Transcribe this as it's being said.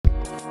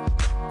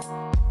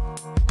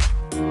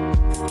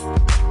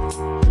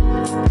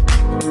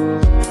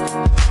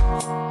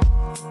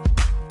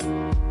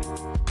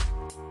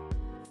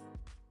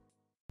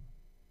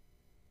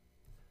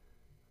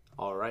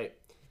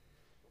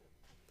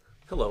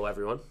Hello,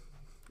 everyone.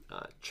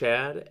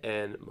 Chad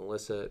and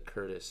Melissa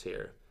Curtis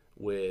here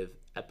with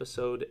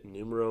episode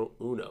numero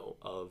uno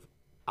of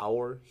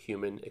Our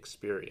Human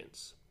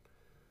Experience.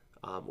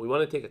 We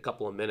want to take a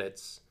couple of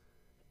minutes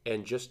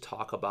and just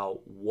talk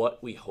about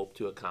what we hope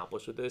to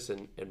accomplish with this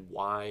and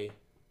why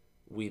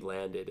we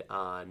landed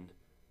on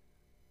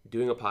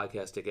doing a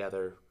podcast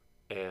together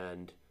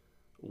and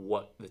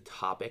what the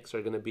topics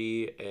are going to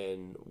be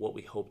and what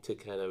we hope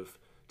to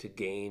to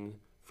gain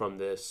from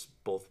this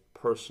both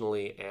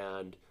personally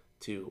and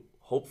to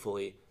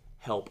hopefully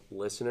help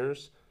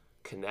listeners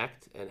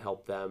connect and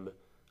help them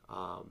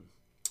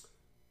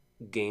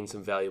gain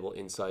some valuable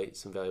insight,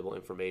 some valuable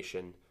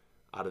information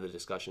out of the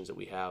discussions that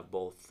we have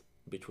both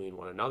between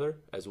one another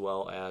as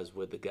well as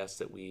with the guests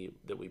that we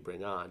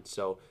bring on.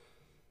 So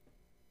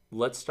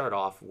let's start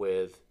off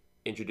with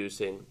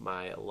introducing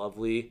my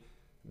lovely,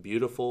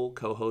 beautiful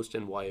co-host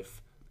and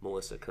wife,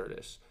 Melissa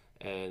Curtis.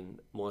 And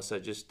Melissa,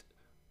 just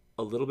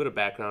a little bit of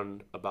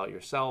background about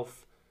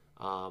yourself,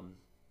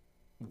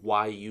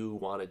 why you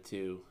wanted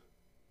to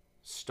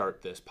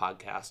start this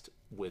podcast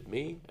with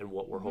me and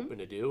what we're hoping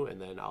to do, and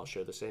then I'll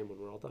share the same when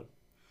we're all done.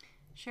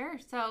 Sure.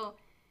 So,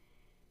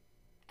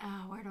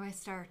 where do I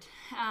start?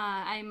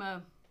 I'm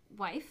a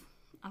wife,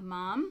 a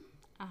mom.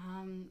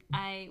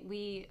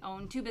 We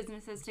own two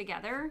businesses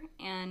together,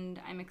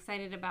 and I'm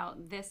excited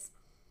about this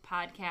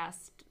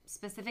podcast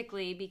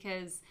specifically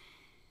because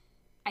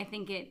I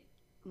think it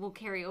will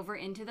carry over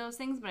into those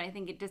things, but I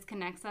think it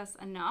disconnects us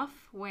enough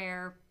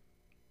where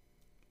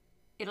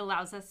it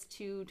allows us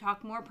to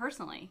talk more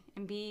personally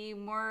and be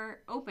more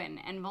open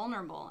and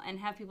vulnerable and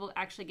have people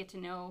actually get to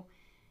know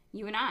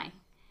you and I,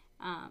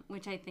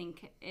 which I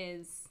think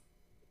is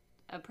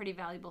a pretty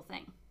valuable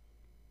thing.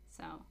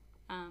 So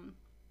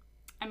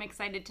I'm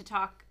excited to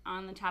talk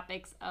on the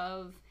topics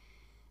of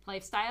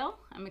lifestyle.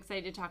 I'm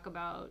excited to talk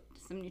about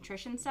some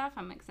nutrition stuff.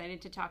 I'm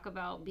excited to talk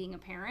about being a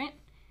parent.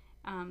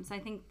 So I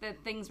think the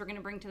things we're going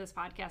to bring to this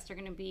podcast are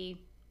going to be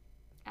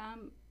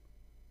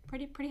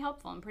pretty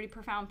helpful and pretty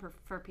profound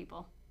for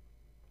people.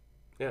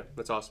 Yeah,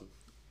 that's awesome.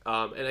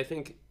 And I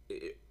think,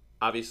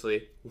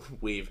 obviously,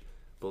 we've,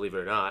 believe it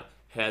or not,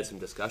 had some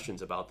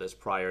discussions about this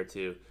prior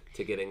to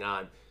getting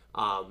on.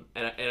 And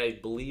I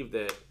believe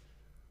that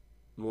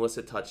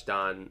Melissa touched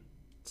on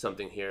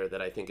something here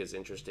that I think is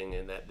interesting,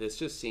 in that this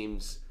just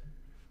seems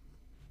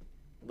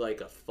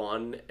like a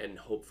fun and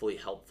hopefully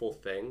helpful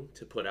thing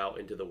to put out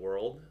into the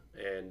world.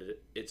 And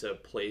it's a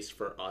place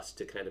for us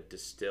to kind of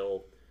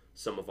distill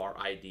some of our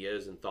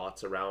ideas and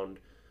thoughts around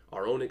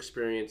our own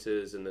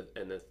experiences and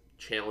the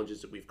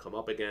challenges that we've come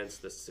up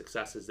against, the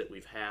successes that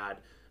we've had,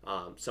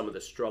 some of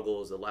the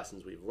struggles, the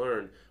lessons we've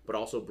learned, but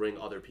also bring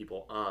other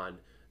people on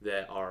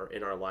that are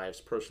in our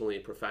lives personally,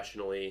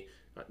 professionally,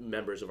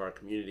 members of our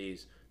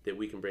communities that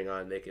we can bring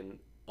on. They can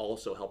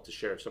also help to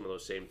share some of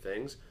those same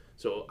things.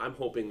 So I'm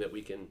hoping that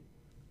we can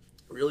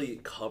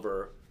really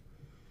cover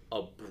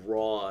a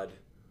broad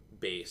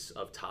base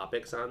of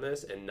topics on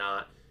this and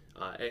not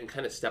and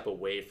kind of step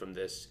away from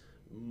this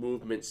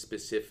movement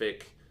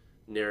specific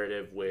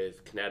narrative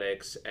with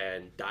kinetics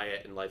and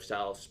diet and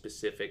lifestyle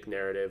specific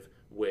narrative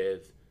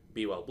with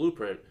Be Well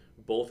Blueprint,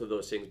 both of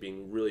those things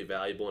being really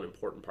valuable and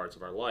important parts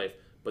of our life,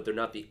 but they're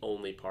not the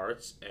only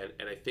parts.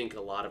 And I think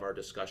a lot of our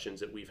discussions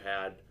that we've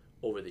had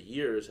over the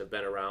years have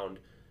been around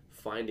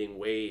finding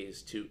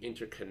ways to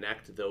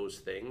interconnect those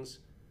things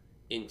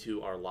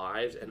into our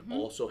lives and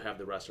also have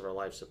the rest of our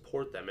lives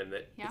support them, and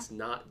that it's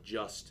not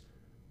just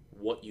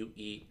what you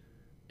eat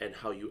and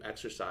how you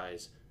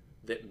exercise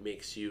that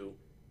makes you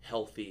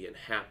healthy and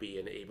happy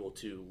and able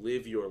to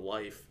live your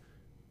life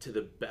to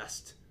the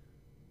best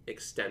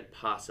extent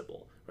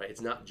possible, right? It's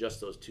not just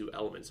those two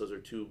elements. Those are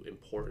two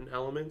important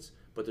elements,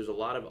 but there's a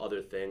lot of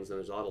other things, and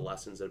there's a lot of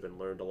lessons that have been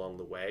learned along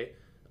the way,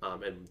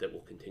 and that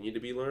will continue to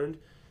be learned,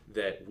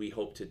 that we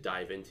hope to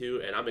dive into.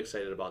 And I'm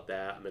excited about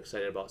that. I'm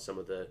excited about some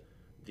of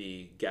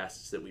the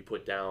guests that we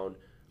put down,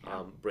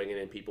 bringing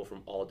in people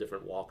from all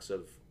different walks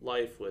of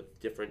life with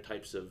different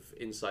types of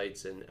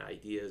insights and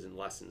ideas and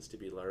lessons to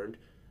be learned.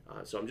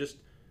 So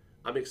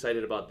I'm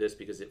excited about this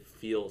because it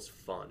feels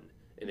fun,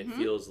 and it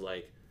feels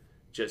like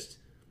just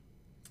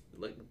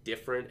like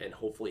different and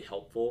hopefully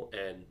helpful.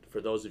 And for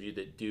those of you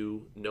that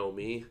do know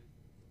me,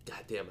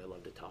 goddamn, I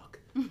love to talk.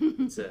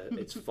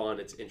 It's fun.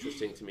 It's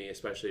interesting to me,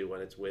 especially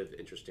when it's with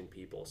interesting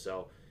people.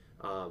 So,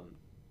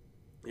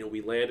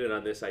 we landed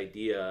on this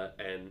idea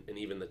and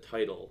even the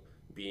title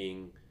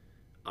being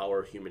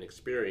Our Human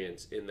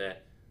Experience, in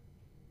that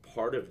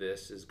part of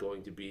this is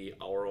going to be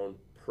our own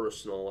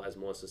personal, as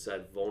Melissa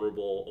said,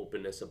 vulnerable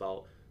openness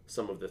about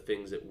some of the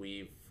things that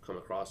we've come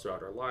across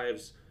throughout our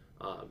lives,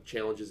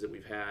 challenges that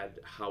we've had,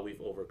 how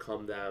we've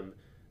overcome them,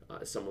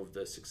 some of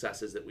the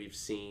successes that we've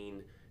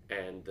seen,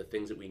 and the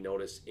things that we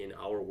notice in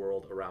our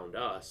world around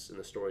us and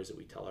the stories that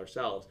we tell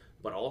ourselves.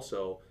 But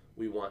also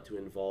we want to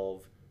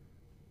involve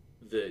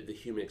the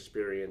human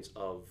experience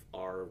of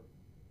our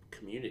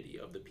community,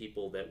 of the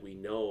people that we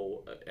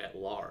know at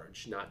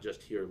large, not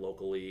just here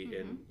locally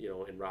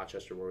in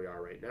Rochester where we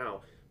are right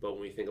now. But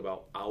when we think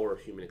about our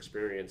human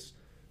experience,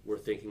 we're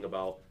thinking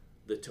about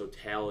the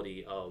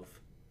totality of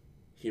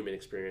human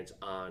experience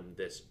on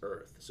this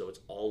earth. So it's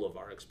all of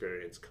our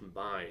experience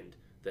combined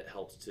that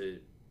helps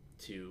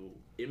to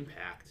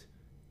impact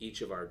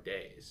each of our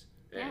days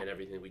and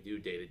everything we do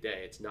day to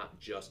day. It's not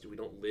just, we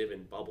don't live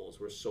in bubbles.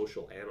 We're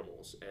social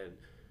animals, and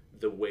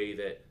the way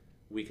that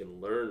we can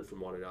learn from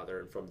one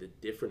another and from the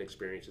different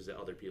experiences that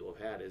other people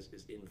have had is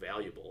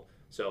invaluable.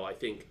 So I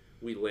think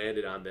we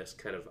landed on this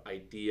kind of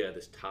idea,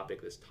 this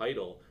topic, this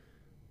title,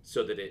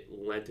 so that it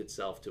lent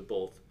itself to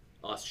both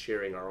us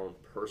sharing our own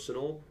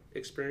personal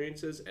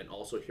experiences and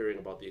also hearing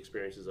about the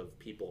experiences of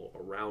people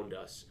around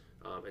us,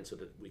 and so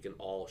that we can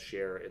all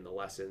share in the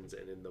lessons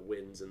and in the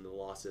wins and the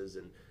losses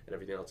and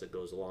everything else that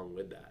goes along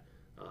with that.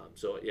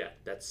 So yeah,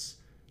 that's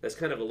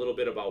kind of a little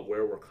bit about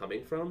where we're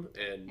coming from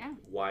and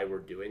why we're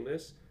doing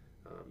this.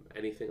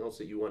 Anything else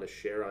that you want to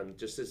share on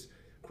just this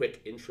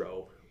quick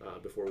intro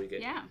before we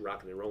get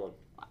rocking and rolling?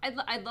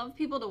 I'd love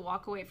people to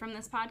walk away from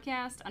this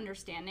podcast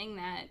understanding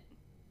that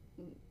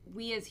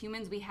we as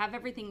humans, we have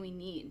everything we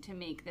need to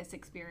make this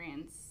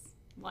experience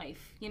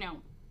life,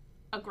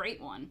 a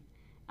great one.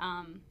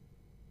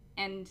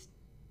 And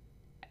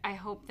I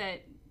hope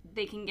that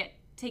they can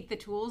take the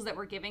tools that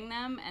we're giving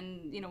them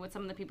and, with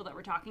some of the people that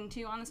we're talking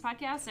to on this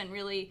podcast and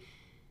really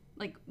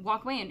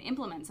walk away and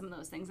implement some of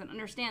those things and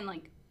understand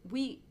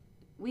we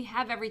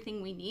have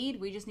everything we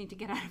need. We just need to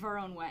get out of our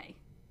own way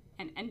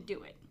and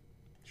do it.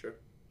 Sure.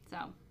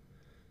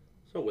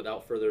 So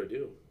without further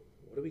ado,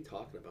 what are we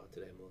talking about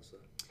today, Melissa?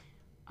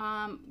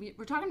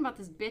 We're talking about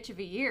this bitch of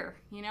a year,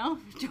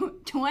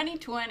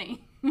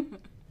 2020.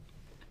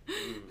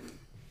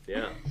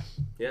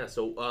 Yeah.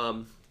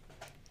 So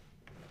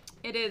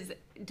it is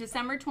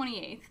December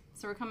 28th,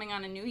 so we're coming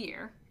on a new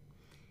year,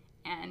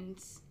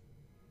 and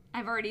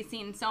I've already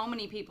seen so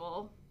many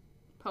people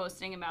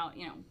posting about,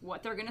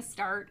 what they're going to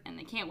start, and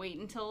they can't wait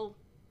until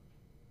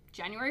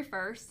January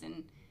 1st,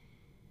 and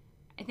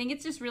I think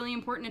it's just really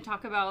important to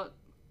talk about,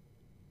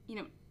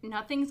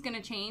 nothing's going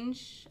to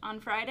change on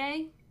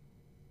Friday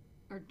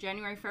or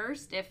January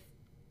 1st if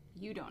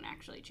you don't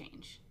actually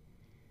change.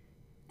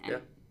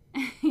 And,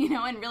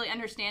 and really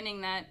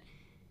understanding that,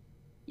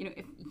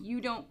 if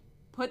you don't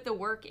put the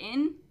work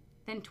in,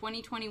 then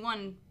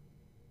 2021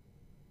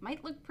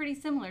 might look pretty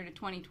similar to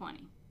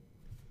 2020.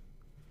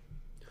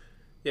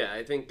 Yeah,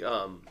 I think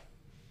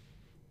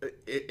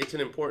it's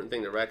an important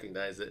thing to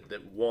recognize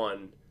that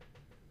one,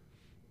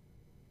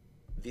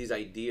 these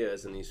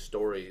ideas and these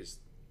stories,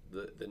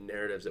 the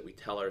narratives that we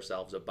tell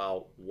ourselves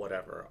about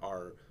whatever,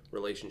 our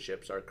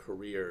relationships, our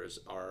careers,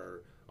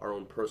 our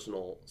own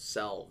personal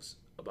selves,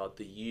 about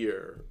the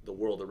year, the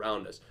world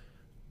around us,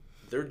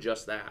 they're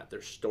just that.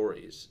 They're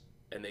stories,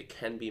 and they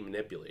can be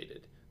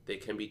manipulated. They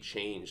can be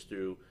changed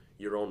through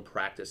your own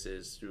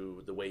practices,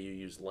 through the way you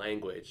use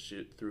language,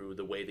 through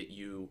the way that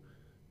you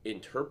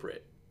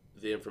interpret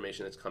the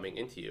information that's coming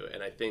into you.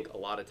 And I think a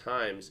lot of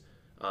times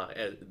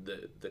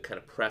the kind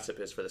of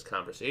precipice for this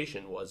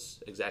conversation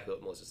was exactly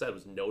what Melissa said,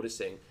 was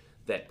noticing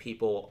that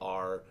people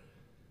are,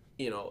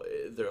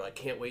 they're like,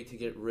 can't wait to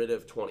get rid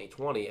of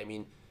 2020. I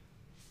mean,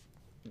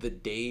 the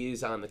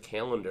days on the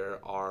calendar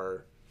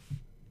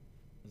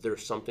they're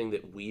something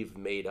that we've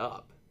made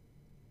up.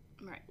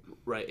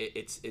 Right.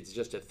 It's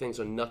just a thing.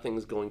 So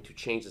nothing's going to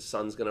change. The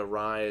sun's going to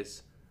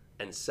rise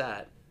and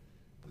set.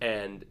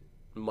 And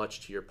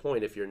much to your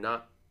point, if you're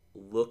not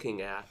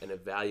looking at and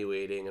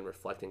evaluating and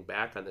reflecting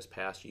back on this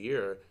past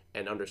year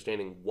and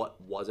understanding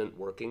what wasn't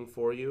working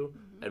for you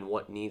and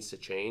what needs to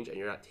change, and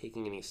you're not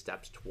taking any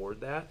steps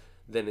toward that,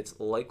 then it's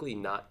likely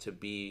not to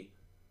be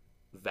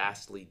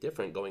vastly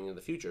different going into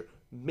the future.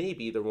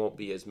 Maybe there won't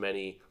be as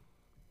many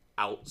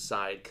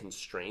outside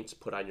constraints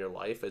put on your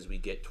life as we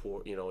get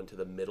toward, into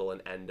the middle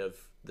and end of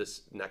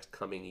this next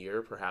coming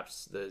year.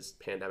 Perhaps this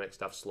pandemic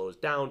stuff slows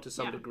down to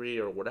some degree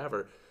or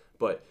whatever.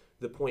 But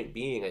the point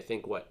being, I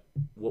think what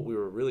we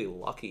were really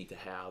lucky to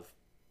have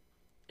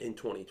in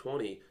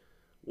 2020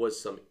 was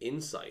some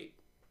insight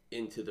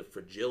into the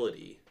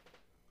fragility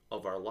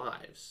of our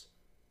lives,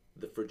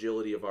 the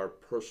fragility of our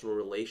personal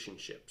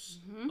relationships,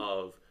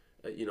 of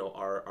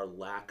our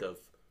lack of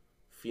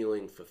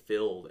feeling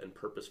fulfilled and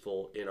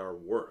purposeful in our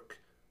work.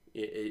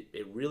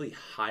 It really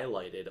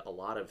highlighted a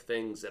lot of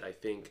things that I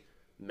think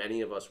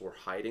many of us were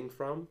hiding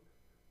from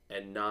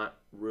and not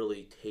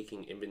really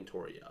taking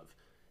inventory of.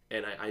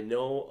 And I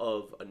know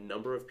of a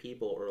number of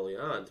people early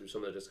on through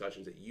some of the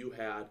discussions that you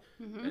had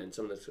and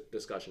some of the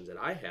discussions that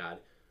I had,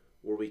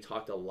 where we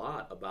talked a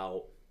lot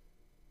about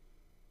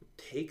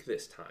take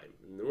this time.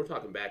 And then we're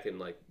talking back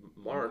in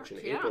March and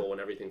April when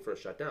everything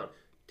first shut down.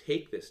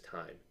 Take this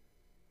time.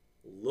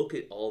 Look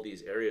at all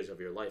these areas of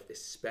your life,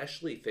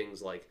 especially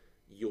things like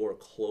your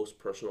close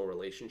personal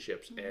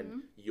relationships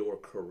and your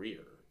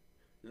career.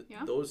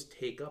 Those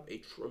take up a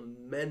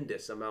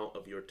tremendous amount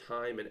of your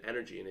time and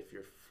energy, and if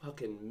you're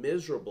fucking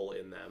miserable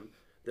in them,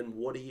 then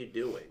what are you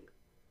doing?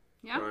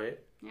 Right?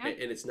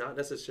 And it's not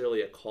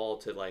necessarily a call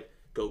to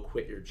go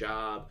quit your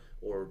job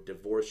or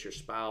divorce your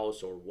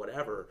spouse or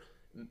whatever.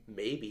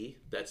 Maybe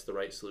that's the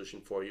right solution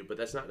for you, but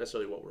that's not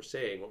necessarily what we're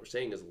saying. What we're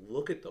saying is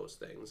look at those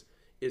things.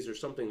 Is there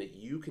something that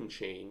you can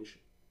change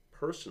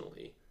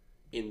personally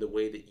in the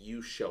way that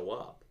you show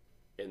up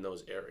in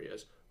those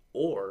areas,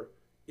 or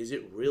is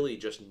it really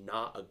just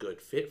not a good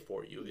fit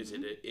for you?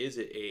 Mm-hmm. Is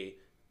it a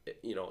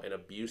an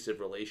abusive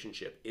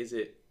relationship? Is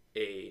it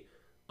a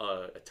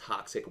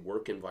toxic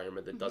work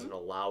environment that doesn't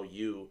allow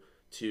you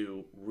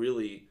to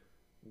really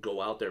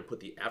go out there and put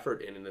the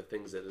effort in the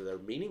things that are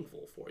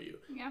meaningful for you?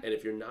 Yeah. And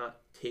if you're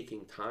not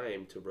taking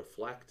time to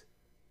reflect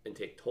and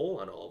take toll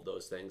on all of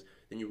those things,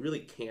 then you really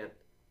can't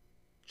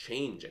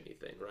change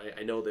anything, right?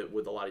 I know that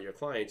with a lot of your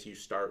clients, you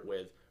start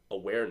with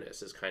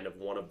awareness as kind of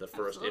one of the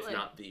first, Absolutely. if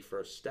not the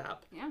first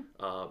step, Yeah.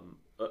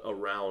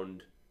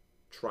 around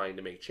trying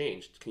to make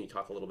change. Can you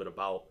talk a little bit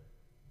about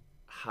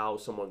how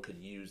someone could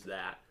use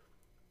that,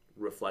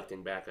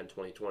 reflecting back on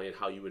 2020, and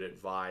how you would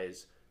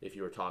advise if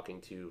you were talking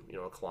to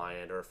a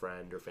client or a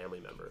friend or family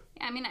member?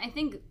 Yeah, I mean, I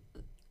think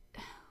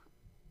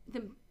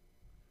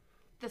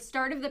the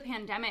start of the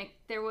pandemic,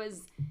 there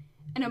was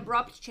an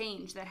abrupt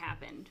change that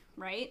happened,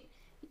 right?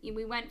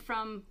 We went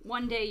from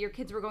one day your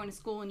kids were going to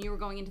school and you were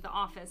going into the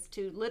office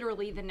to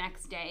literally the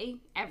next day,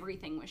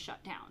 everything was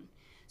shut down.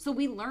 So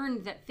we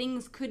learned that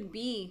things could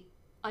be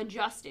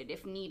adjusted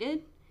if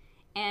needed.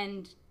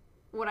 And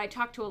what I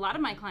talked to a lot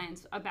of my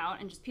clients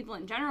about, and just people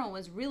in general,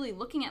 was really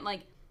looking at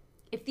like,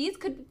 if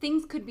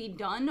things could be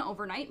done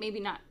overnight, maybe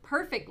not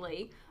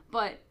perfectly,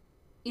 but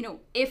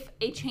if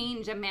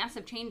a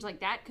massive change like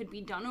that could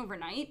be done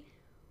overnight,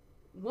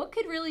 what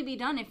could really be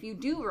done if you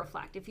do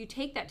reflect, if you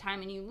take that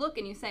time and you look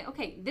and you say,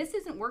 okay, this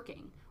isn't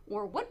working,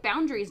 or what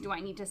boundaries do I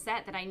need to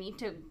set that I need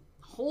to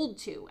hold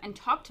to and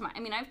talk to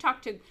I've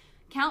talked to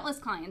countless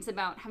clients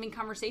about having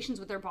conversations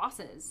with their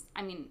bosses.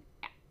 I mean,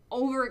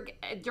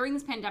 during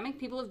this pandemic,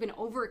 people have been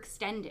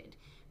overextended.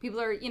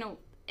 People are,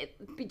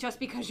 just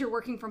because you're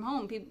working from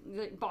home,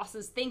 the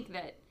bosses think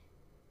that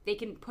they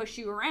can push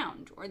you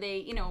around, or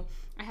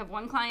I have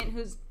one client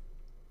whose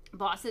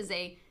boss is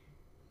a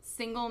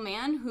single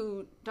man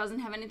who doesn't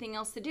have anything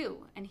else to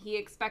do, and he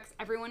expects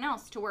everyone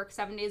else to work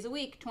 7 days a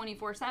week,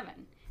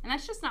 24/7. And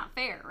that's just not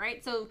fair,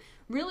 right? So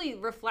really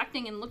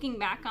reflecting and looking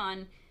back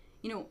on,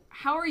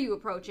 how are you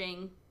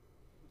approaching,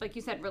 like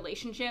you said,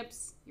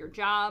 relationships, your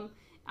job,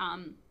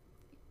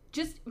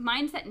 just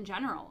mindset in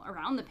general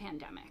around the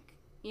pandemic,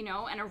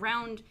 and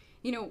around,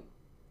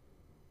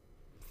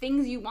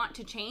 things you want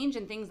to change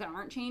and things that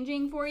aren't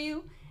changing for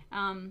you.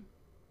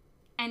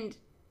 And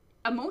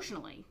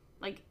emotionally,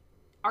 like,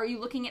 are you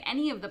looking at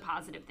any of the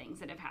positive things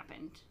that have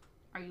happened?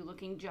 Are you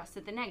looking just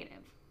at the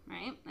negative,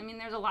 right? I mean,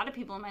 there's a lot of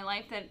people in my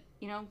life that,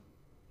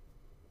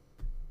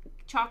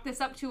 chalk this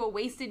up to a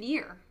wasted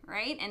year,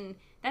 right? And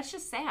that's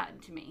just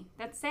sad to me.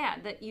 That's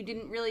sad that you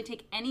didn't really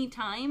take any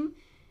time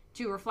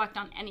to reflect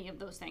on any of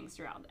those things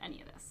throughout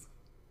any of this.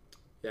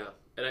 Yeah.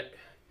 And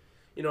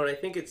I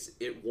think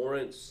it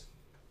warrants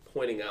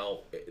pointing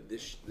out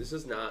this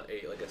is not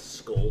a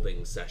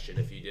scolding session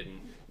if you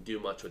didn't do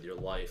much with your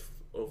life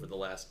over the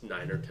last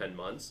 9 or 10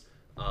 months.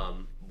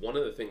 One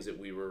of the things that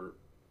we were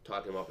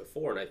talking about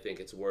before, and I think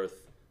it's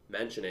worth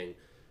mentioning,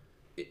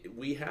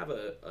 we have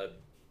a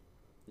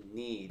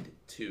need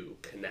to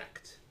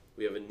connect.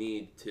 We have a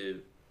need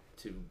to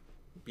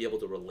be able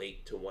to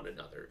relate to one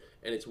another.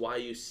 And it's why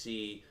you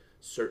see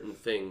certain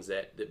things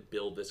that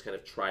build this kind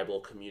of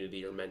tribal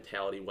community or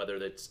mentality, whether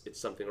it's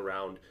something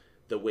around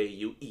the way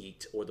you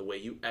eat or the way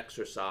you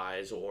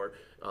exercise or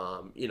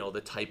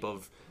the type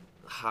of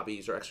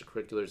hobbies or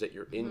extracurriculars that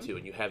you're into.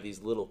 And you have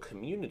these little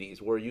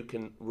communities where you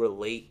can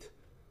relate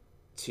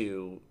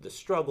to the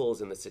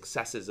struggles and the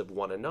successes of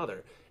one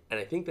another. And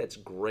I think that's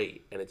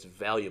great and it's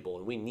valuable,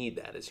 and we need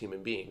that as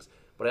human beings.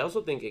 But I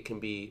also think it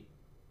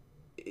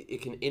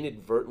can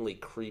inadvertently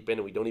creep in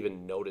and we don't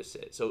even notice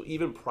it. So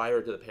even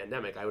prior to the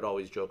pandemic, I would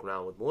always joke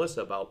around with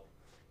Melissa about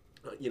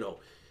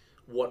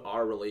what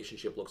our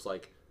relationship looks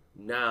like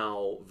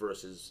now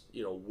versus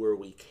where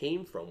we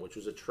came from, which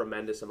was a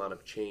tremendous amount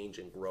of change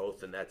and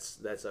growth. And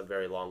that's a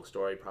very long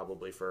story,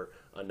 probably for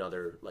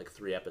another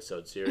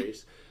 3-episode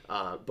series.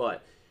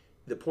 But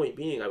the point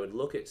being, I would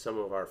look at some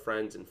of our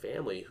friends and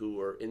family who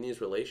were in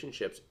these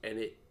relationships,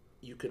 and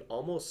you could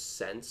almost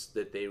sense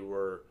that they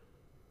were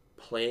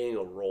playing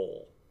a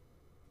role.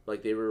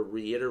 Like they were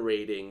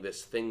reiterating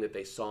this thing that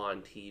they saw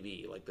on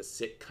TV, like the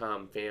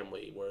sitcom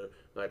family, where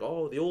like,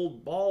 oh, the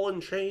old ball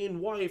and chain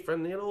wife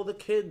and the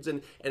kids,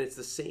 and it's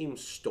the same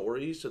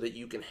stories, so that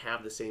you can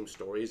have the same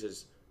stories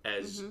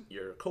as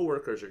your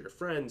coworkers or your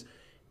friends,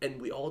 and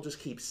we all just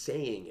keep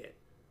saying it,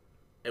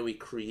 and we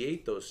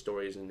create those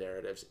stories and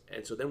narratives,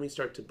 and so then we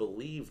start to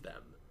believe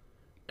them.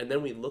 And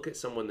then we look at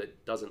someone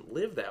that doesn't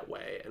live that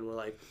way, and we're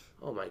like,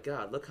 oh my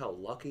God, look how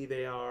lucky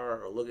they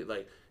are, or look at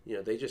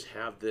they just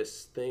have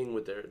this thing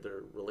with their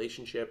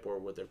relationship or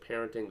with their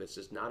parenting that's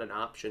just not an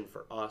option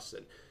for us,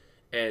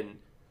 and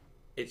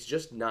it's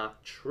just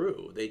not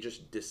true. They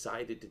just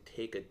decided to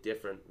take a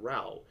different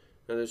route.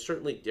 Now, there's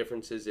certainly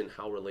differences in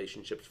how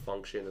relationships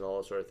function and all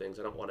those sort of things.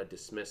 I don't want to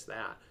dismiss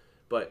that,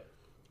 but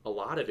a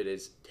lot of it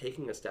is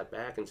taking a step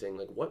back and saying,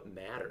 what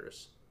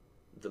matters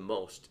the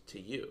most to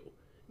you?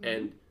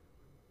 And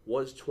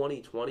was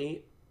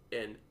 2020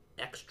 an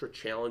extra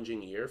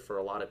challenging year for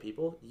a lot of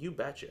people? You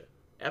betcha.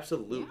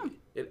 Absolutely. Yeah.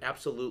 It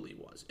absolutely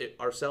was.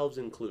 Ourselves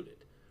included,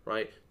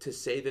 right? To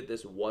say that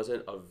this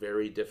wasn't a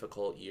very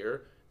difficult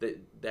year,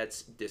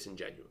 that's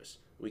disingenuous.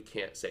 We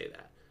can't say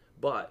that.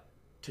 But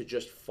to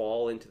just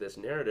fall into this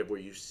narrative where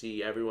you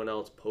see everyone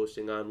else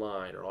posting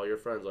online or all your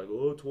friends like,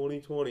 oh,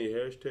 2020,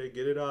 hashtag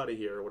get it out of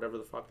here, or whatever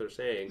the fuck they're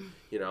saying,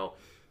 you know,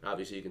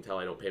 obviously you can tell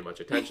I don't pay much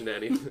attention to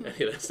any of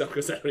that stuff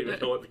because I don't even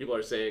know what people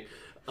are saying.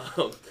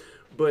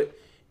 But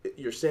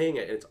you're saying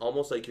it, and it's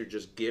almost like you're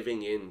just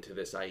giving in to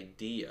this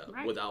idea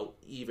without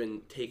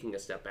even taking a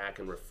step back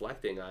and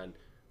reflecting on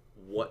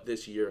what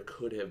this year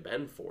could have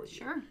been for you.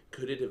 Sure.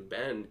 Could it have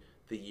been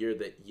the year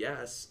that,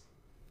 yes,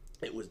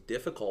 it was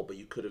difficult, but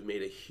you could have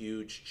made a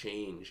huge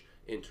change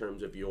in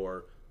terms of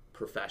your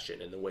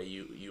profession and the way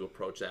you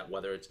approach that,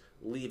 whether it's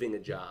leaving a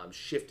job,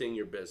 shifting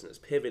your business,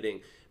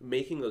 pivoting,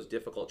 making those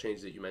difficult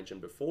changes that you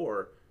mentioned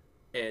before,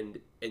 and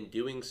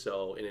doing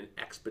so in an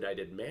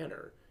expedited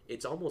manner.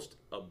 It's almost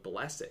a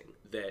blessing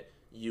that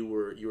you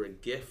were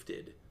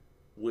gifted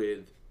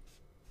with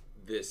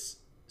this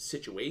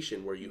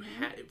situation where you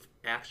had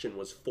action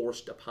was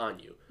forced upon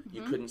you.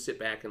 You couldn't sit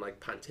back and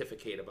like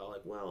pontificate about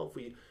like, well, if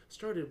we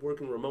started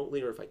working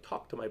remotely or if I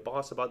talked to my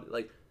boss about it,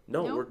 like,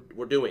 no,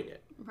 we're doing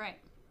it. Right.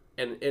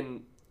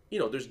 And you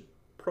know, there's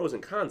pros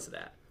and cons to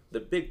that.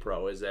 The big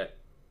pro is that,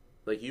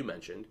 like you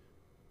mentioned,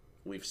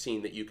 we've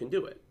seen that you can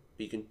do it.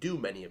 You can do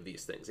many of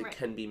these things. It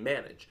can be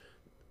managed.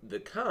 The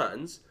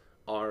cons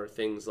are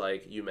things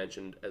like you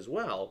mentioned as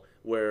well,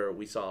 where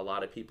we saw a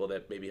lot of people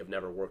that maybe have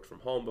never worked from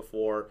home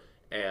before,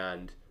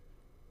 and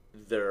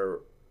they're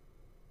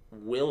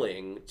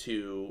willing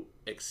to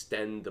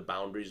extend the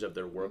boundaries of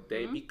their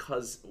workday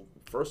because,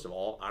 first of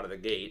all, out of the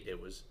gate, it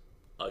was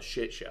a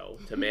shit show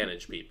to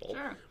manage people,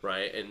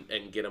 right?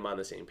 And get them on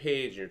the same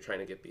page, and you're trying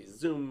to get these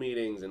Zoom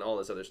meetings and all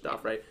this other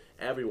stuff, right?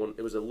 Everyone,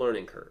 it was a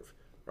learning curve,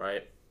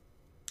 right?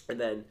 And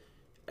then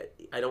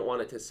I don't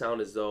want it to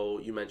sound as though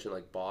you mentioned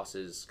like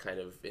bosses kind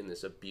of in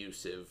this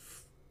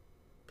abusive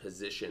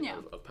position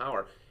of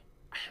power.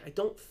 I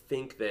don't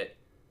think that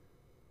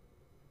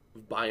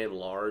by and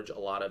large a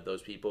lot of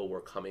those people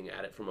were coming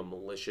at it from a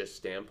malicious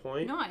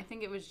standpoint. No, I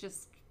think it was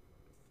just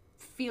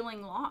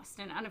feeling lost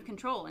and out of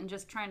control and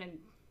just trying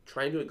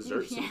to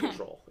exert some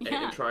control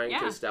and trying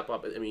to step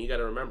up. I mean, you got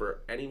to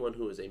remember, anyone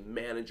who is a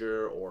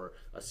manager or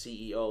a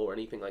CEO or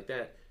anything like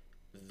that,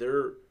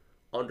 they're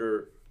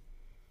under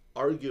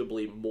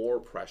arguably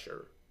more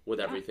pressure with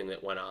everything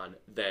that went on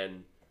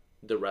than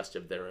the rest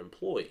of their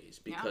employees,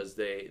 because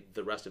the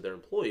rest of their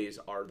employees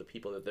are the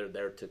people that they're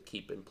there to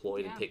keep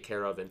employed and take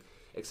care of, and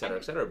et cetera,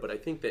 et cetera. But I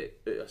think that,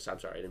 I'm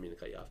sorry, I didn't mean to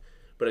cut you off,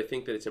 but I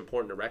think that it's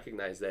important to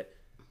recognize that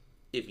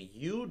if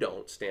you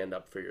don't stand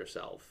up for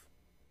yourself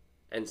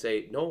and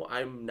say, no,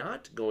 I'm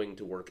not going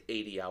to work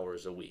 80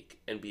 hours a week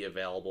and be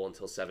available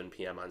until 7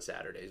 p.m. on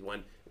Saturdays,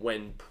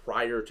 when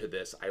prior to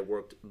this I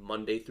worked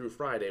Monday through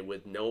Friday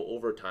with no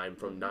overtime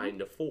from 9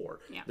 to 4.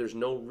 Yeah. There's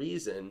no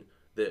reason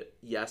that,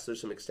 yes,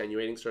 there's some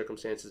extenuating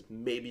circumstances.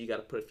 Maybe you got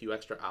to put a few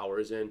extra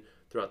hours in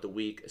throughout the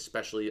week,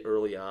 especially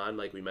early on,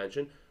 like we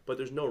mentioned. But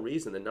there's no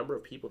reason. The number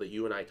of people that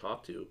you and I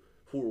talked to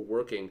who were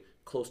working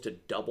close to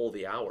double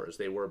the hours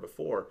they were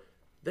before,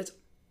 that's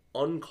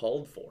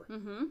uncalled for.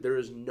 There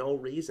is no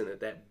reason at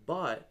that.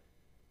 But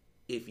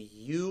if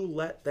you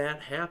let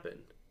that happen,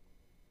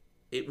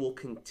 it will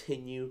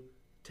continue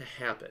to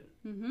happen.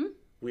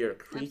 We are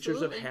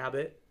creatures of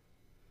habit,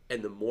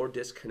 and the more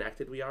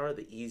disconnected we are,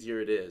 the easier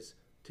it is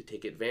to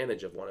take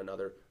advantage of one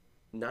another,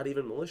 not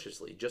even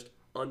maliciously, just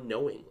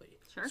unknowingly.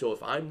 So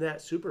if I'm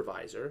that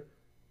supervisor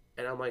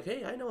and I'm like,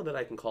 hey, I know that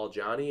I can call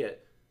Johnny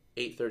at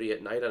 8:30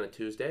 at night on a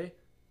Tuesday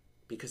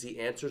because he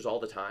answers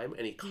all the time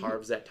and he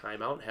carves that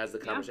time out and has the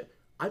conversation,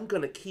 I'm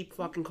going to keep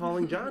fucking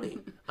calling Johnny.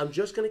 I'm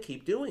just going to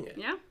keep doing it.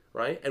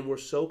 Right? And we're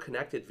so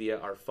connected via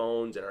our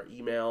phones and our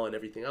email and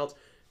everything else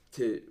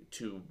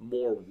to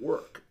more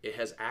work. It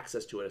has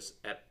access to us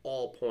at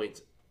all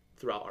points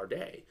throughout our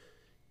day.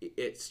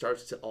 It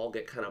starts to all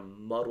get kind of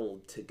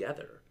muddled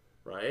together,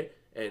 right?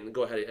 And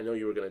go ahead. I know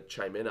you were going to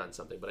chime in on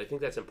something, but I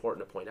think that's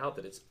important to point out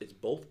that it's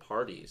both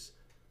parties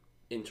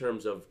in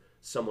terms of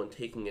someone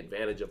taking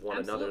advantage of one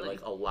another,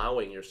 like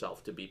allowing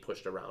yourself to be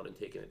pushed around and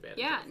taken advantage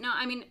of. No,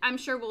 I mean, I'm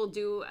sure we'll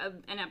do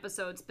an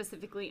episode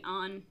specifically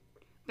on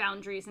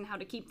boundaries and how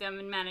to keep them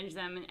and manage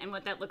them and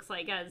what that looks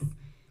like as,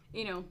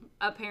 you know,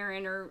 a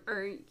parent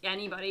or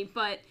anybody.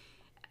 But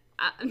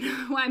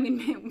I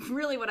mean,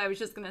 really what I was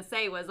just going to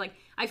say was, like,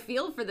 I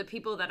feel for the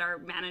people that are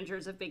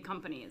managers of big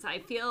companies.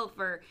 I've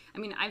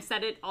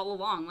said it all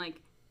along, like,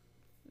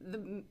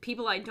 the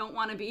people I don't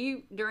want to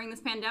be during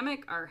this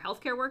pandemic are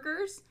healthcare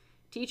workers,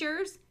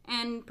 teachers,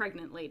 and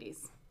pregnant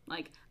ladies.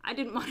 Like, I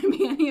didn't want to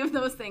be any of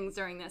those things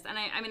during this. And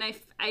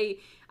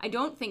I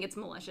don't think it's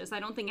malicious. I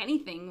don't think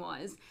anything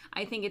was.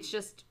 I think it's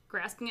just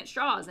grasping at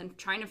straws and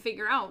trying to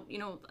figure out, you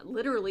know,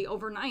 literally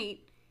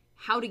overnight,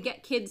 how to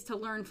get kids to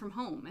learn from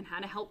home and how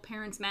to help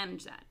parents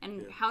manage that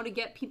and how to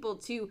get people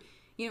to,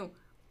 you know,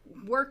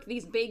 work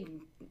these big,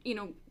 you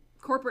know,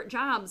 corporate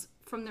jobs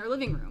from their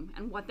living room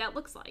and what that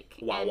looks like.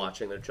 While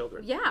watching their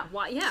children. Yeah,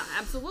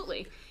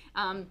 absolutely.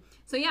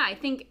 So yeah, I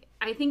think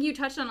I think you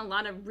touched on a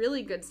lot of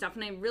really good stuff,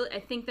 and I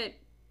think that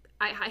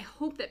I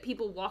hope that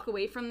people walk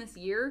away from this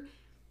year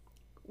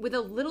with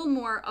a little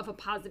more of a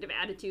positive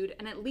attitude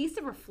and at least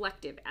a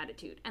reflective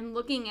attitude, and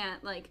looking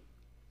at like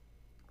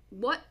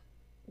what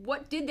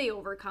did they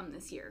overcome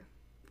this year?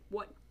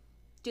 What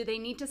do they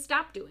need to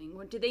stop doing?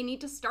 What do they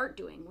need to start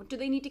doing? What do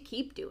they need to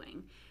keep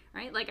doing?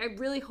 Right? Like, I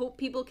really hope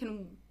people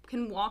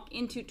can walk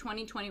into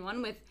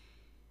 2021 with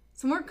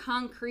some more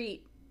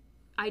concrete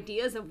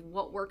ideas of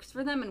what works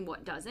for them and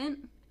what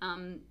doesn't.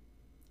 And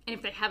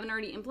if they haven't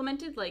already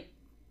implemented, like,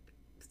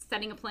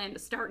 setting a plan to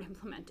start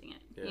implementing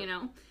it, Yeah. you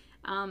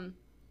know?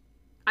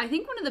 I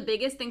think one of the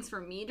biggest things for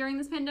me during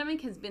this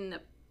pandemic has been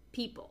the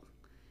people,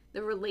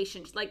 the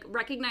relationships, like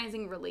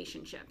recognizing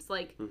relationships,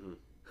 like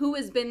who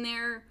has been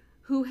there,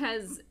 who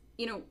has,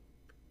 you know,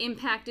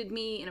 impacted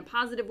me in a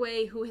positive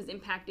way, who has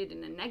impacted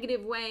in a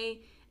negative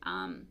way,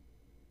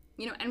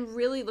 you know, and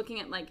really looking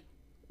at like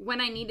when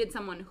I needed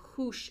someone,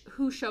 who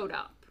showed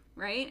up,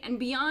 right? And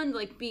beyond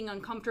like being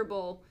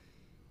uncomfortable,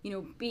 you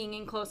know, being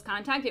in close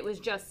contact, it was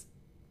just,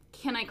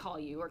 can I call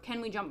you, or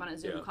can we jump on a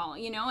Zoom call,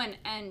 you know?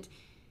 And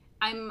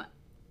I'm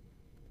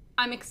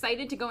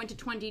excited to go into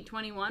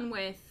 2021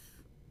 with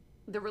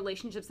the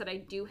relationships that I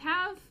do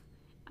have,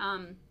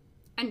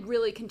 and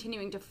really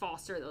continuing to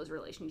foster those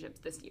relationships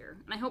this year.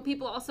 And I hope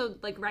people also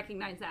like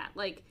recognize that,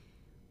 like,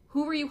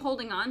 who were you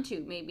holding on to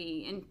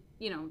maybe in,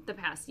 you know, the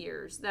past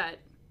years that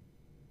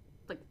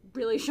like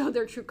really showed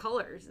their true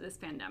colors this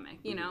pandemic,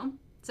 you know?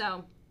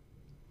 So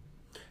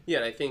Yeah,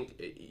 and I think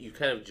you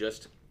kind of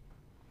just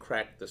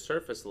cracked the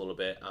surface a little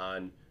bit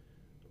on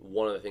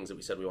one of the things that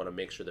we said we want to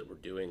make sure that we're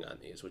doing on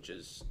these, which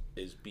is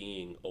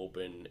being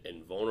open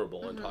and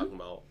vulnerable and talking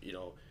about, you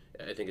know,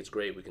 I think it's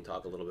great we can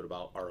talk a little bit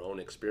about our own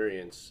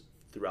experience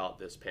throughout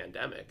this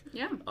pandemic.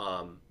 yeah.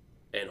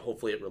 And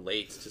hopefully it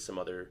relates to some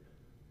other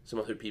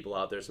people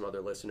out there, some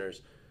other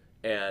listeners.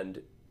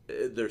 And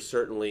there's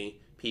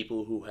certainly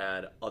people who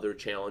had other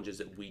challenges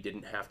that we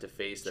didn't have to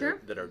face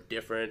that are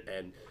different,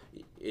 and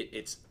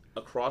it's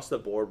across the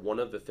board. One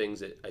of the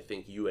things that I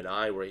think you and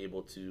I were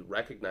able to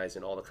recognize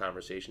in all the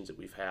conversations that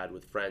we've had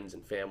with friends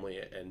and family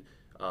and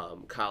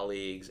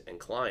colleagues and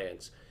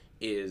clients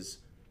is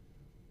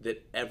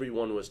that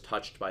everyone was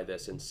touched by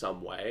this in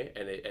some way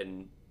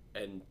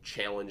and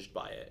challenged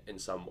by it in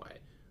some way.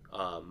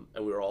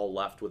 And we were all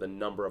left with a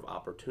number of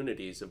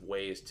opportunities of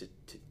ways to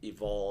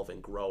evolve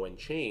and grow and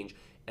change.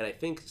 And I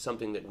think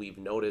something that we've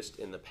noticed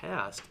in the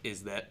past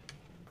is that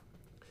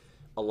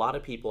a lot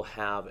of people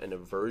have an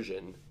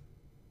aversion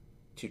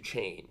to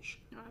change.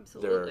 Oh,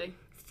 absolutely. They're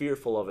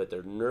fearful of it.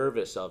 They're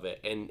nervous of it.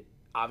 And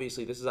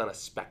obviously this is on a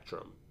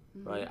spectrum,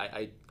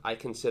 right? I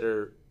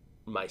consider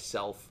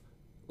myself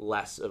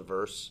less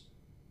averse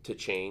to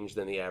change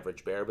than the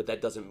average bear, but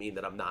that doesn't mean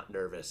that I'm not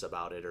nervous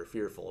about it or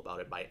fearful about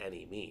it by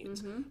any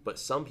means. But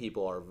some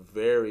people are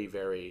very,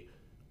 very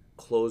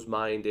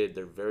closed-minded.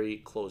 They're very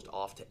closed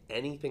off to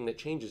anything that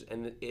changes,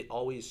 and it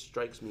always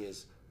strikes me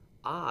as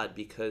odd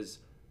because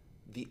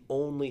the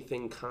only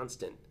thing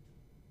constant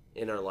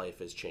in our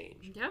life is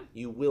change. Yeah.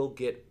 You will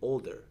get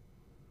older.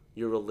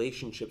 Your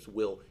relationships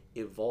will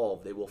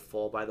evolve. They will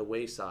fall by the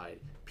wayside.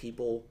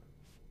 People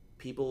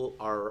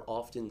are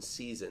often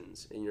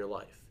seasons in your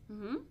life.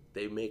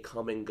 They may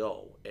come and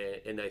go,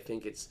 and I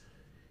think it's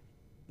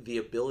the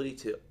ability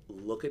to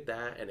look at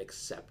that and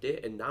accept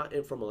it, and not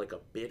in from like a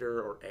bitter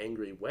or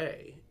angry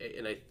way.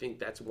 And I think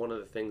that's one of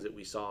the things that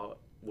we saw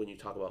when you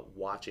talk about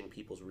watching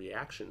people's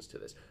reactions to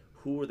this.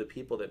 Who were the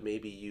people that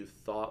maybe you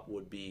thought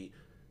would be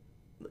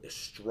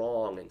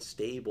strong and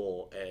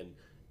stable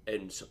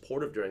and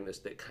supportive during this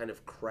that kind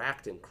of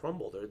cracked and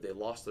crumbled, or they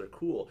lost their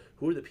cool?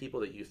 Who are the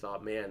people that you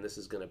thought, man, this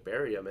is going to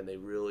bury them, and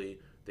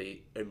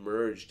they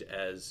emerged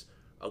as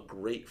a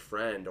great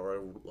friend or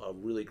a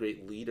really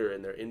great leader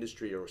in their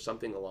industry or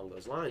something along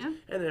those lines,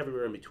 and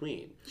everywhere in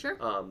between. Sure.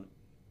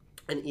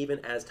 And even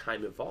as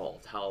time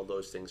evolved, how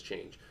those things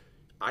change.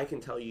 I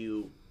can tell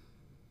you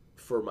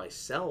for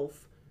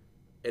myself,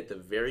 at the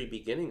very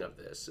beginning of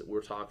this,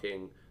 we're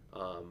talking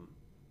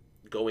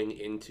going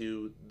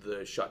into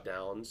the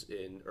shutdowns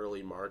in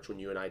early March when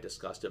you and I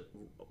discussed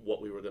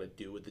what we were going to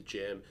do with the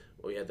gym.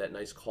 We had that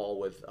nice call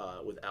with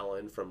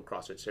Ellen from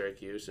CrossFit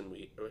Syracuse, and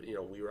we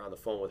were on the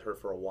phone with her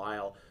for a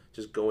while,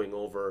 just going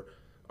over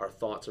our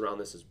thoughts around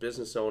this as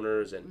business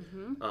owners, and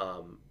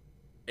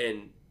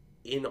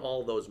in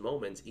all those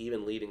moments,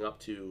 even leading up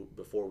to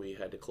before we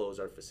had to close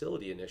our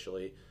facility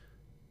initially,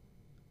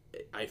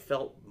 I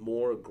felt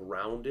more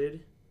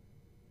grounded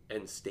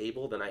and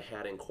stable than I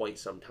had in quite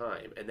some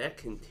time, and that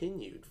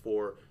continued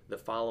for the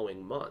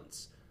following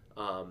months.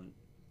 And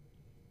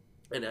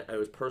I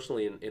was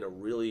personally in a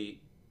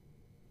really,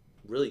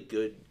 really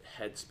good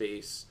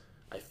headspace.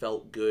 I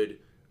felt good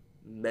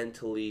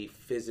mentally,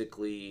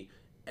 physically,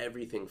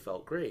 everything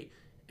felt great.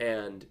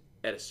 And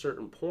at a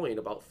certain point,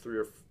 about three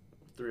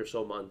or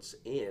so months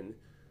in,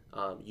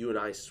 you and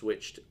I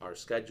switched our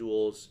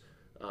schedules,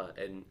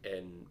 and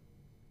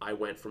I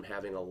went from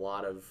having a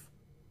lot of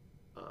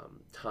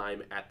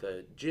time at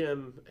the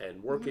gym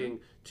and working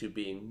to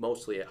being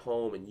mostly at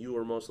home, and you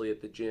were mostly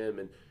at the gym,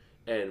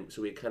 And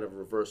so we kind of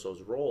reversed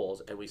those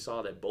roles, and we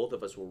saw that both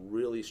of us were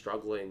really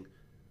struggling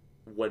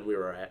when we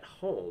were at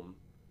home,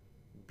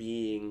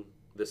 being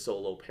the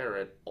solo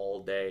parent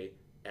all day,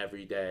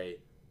 every day,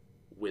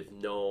 with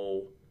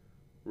no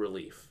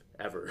relief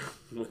ever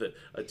with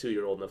a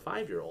 2-year-old and a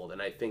 5-year-old.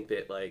 And I think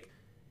that, like,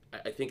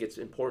 I think it's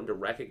important to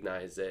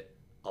recognize that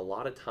a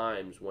lot of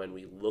times when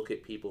we look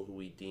at people who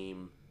we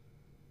deem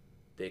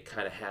they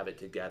kind of have it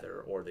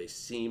together, or they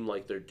seem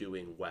like they're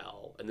doing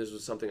well, and this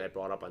was something I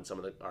brought up on some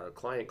of our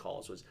client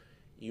calls, was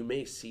you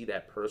may see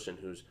that person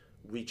who's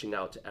reaching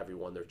out to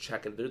everyone, they're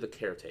checking, they're the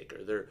caretaker,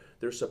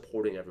 they're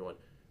supporting everyone.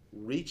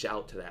 Reach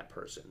out to that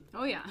person.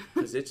 Oh yeah.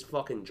 Because it's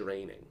fucking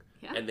draining.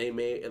 Yeah. And they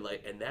may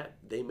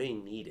they may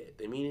need it.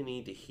 They may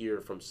need to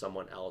hear from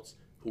someone else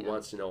who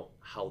wants to know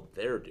how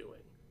they're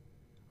doing,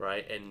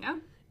 right?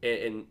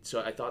 And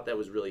so I thought that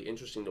was really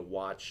interesting to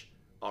watch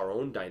our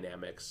own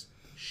dynamics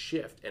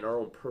shift, and our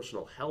own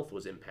personal health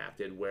was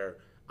impacted, where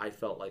I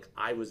felt like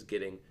I was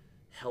getting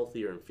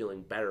healthier and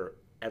feeling better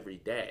every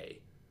day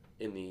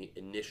in the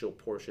initial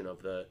portion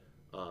of the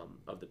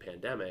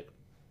pandemic,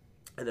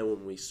 and then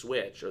when we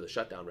switched, or the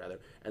shutdown rather,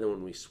 and then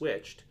when we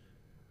switched,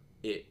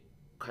 it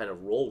kind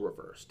of role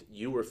reversed.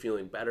 You were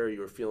feeling better, you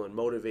were feeling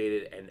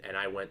motivated, and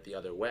I went the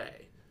other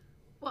way.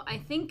 Well, I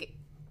think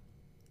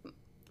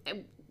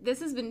this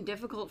has been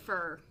difficult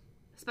for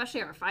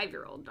especially our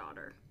 5-year-old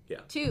daughter.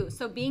 Yeah. Too.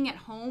 So being at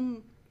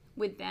home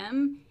with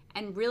them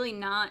and really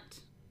not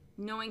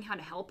knowing how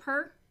to help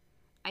her,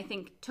 I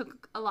think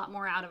took a lot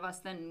more out of us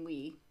than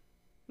we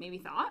maybe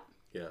thought.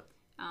 Yeah.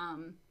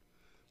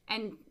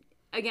 And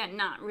again,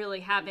 not really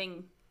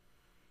having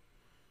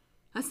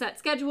a set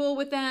schedule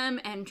with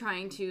them, and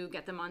trying to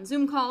get them on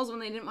Zoom calls when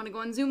they didn't want to go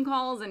on Zoom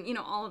calls, and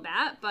all of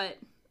that. But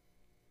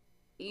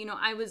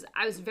I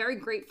was very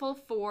grateful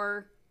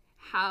for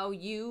how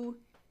you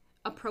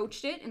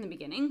approached it in the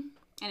beginning,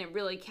 and it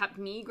really kept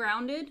me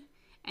grounded.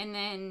 And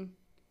then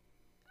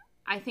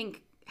I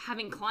think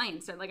having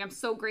clients that, like, I'm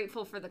so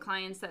grateful for the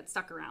clients that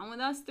stuck around with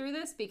us through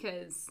this,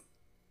 because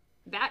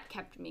that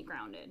kept me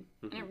grounded.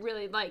 Mm-hmm. And it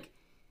really, like,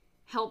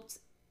 helped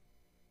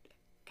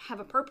have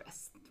a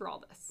purpose through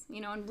all this,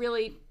 and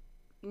really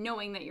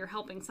knowing that you're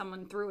helping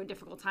someone through a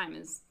difficult time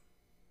it's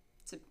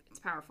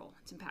powerful,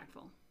 it's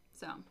impactful.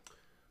 So,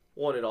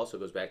 well, and it also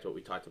goes back to what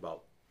we talked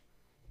about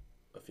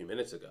a few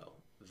minutes ago,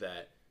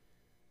 that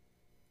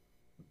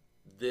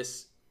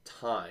this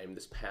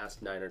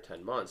past 9 or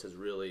 10 months has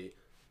really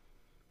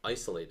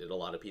isolated a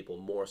lot of people,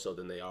 more so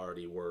than they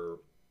already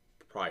were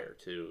prior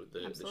to the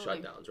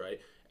shutdowns, right?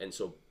 And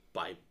so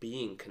by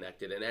being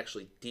connected, and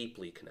actually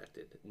deeply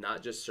connected,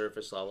 not just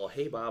surface level,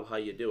 hey Bob, how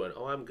you doing?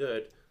 Oh, I'm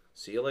good,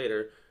 see you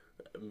later.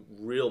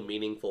 Real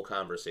meaningful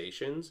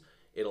conversations,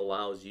 it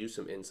allows you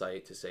some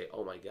insight to say,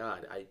 oh my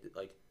God,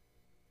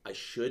 I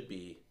should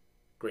be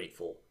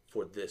grateful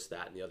for this,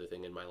 that, and the other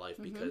thing in my life,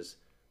 mm-hmm. because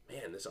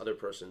man, this other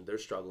person, they're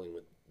struggling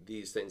with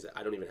these things that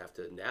I don't even have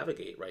to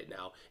navigate right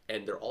now,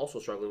 and they're also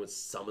struggling with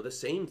some of the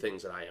same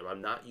things that I am.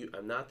 I'm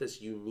not this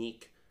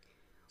unique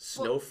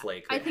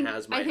snowflake that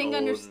has my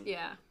own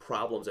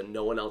problems, and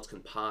no one else can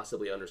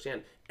possibly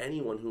understand.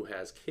 Anyone who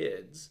has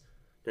kids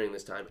during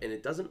this time, and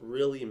it doesn't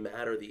really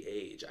matter the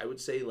age. I would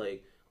say,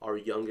 like, our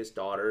youngest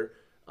daughter,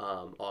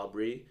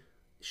 Aubrey,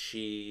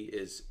 she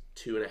is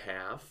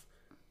 2.5.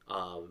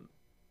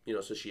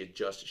 So she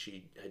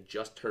had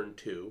just turned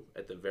 2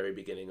 at the very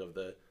beginning of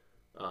the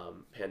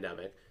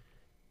pandemic.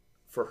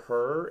 For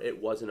her, it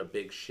wasn't a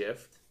big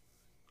shift.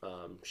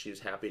 She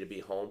was happy to be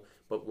home,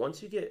 but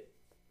once you get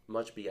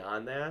much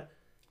beyond that,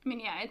 I mean,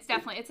 yeah, it's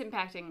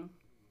impacting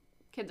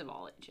kids of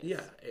all ages.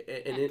 Yeah,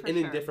 and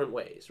in different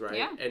ways, right?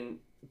 Yeah.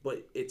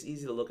 But it's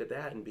easy to look at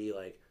that and be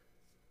like,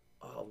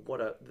 oh,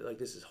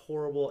 this is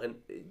horrible. And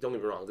don't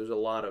get me wrong, there's a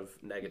lot of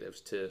negatives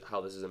to how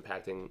this is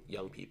impacting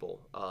young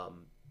people.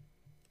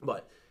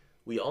 But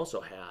we also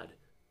had,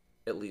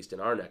 at least in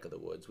our neck of the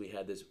woods, we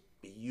had this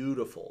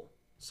beautiful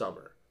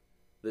summer.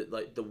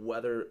 The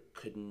weather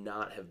could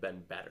not have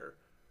been better.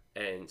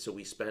 And so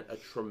we spent a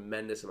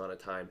tremendous amount of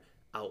time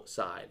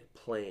outside,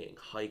 playing,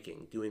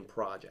 hiking, doing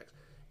projects.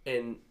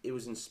 And it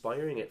was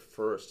inspiring at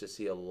first to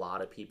see a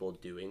lot of people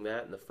doing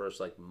that in the first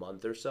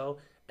month or so,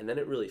 and then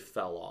it really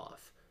fell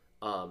off.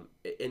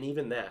 And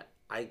even that,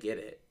 I get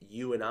it.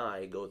 You and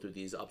I go through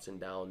these ups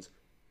and downs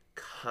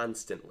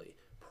constantly.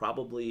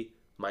 Probably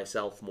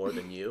myself more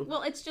than you.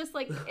 Well, it's just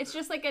like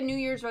a New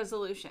Year's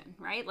resolution,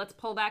 right? Let's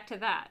pull back to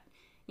that.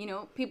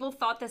 People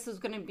thought this was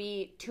going to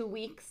be 2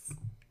 weeks,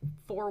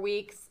 4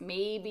 weeks,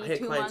 maybe 2 months. I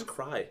had clients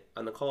cry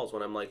on the calls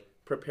when I'm like,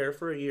 prepare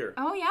for a year.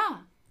 Oh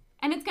yeah.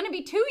 And it's going to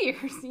be 2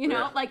 years,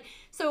 Yeah.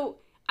 So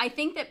I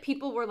think that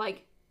people were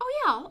like, oh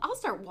yeah, I'll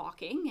start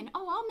walking, and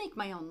I'll make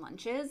my own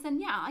lunches, and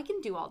yeah, I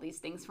can do all these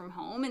things from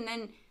home. And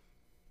then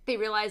they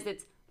realized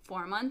it's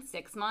 4 months,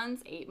 6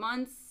 months, 8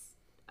 months,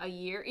 a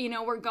year.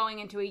 We're going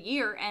into a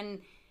year,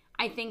 and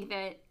I think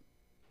that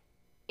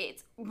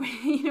it's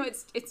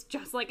it's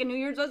just like a New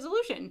Year's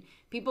resolution.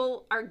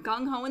 People are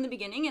gung-ho in the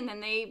beginning, and then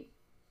they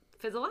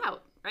fizzle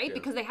out, right? Yeah.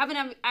 Because they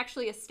haven't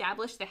actually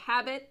established the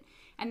habit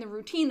and the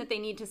routine that they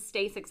need to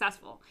stay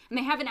successful. And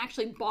they haven't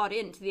actually bought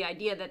into the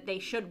idea that they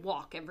should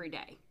walk every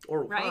day.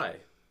 Or right? why?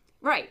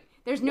 Right.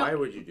 There's no. Why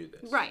would you do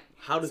this? Right.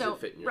 How does it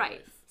fit in your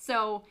life?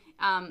 So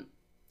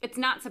it's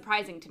not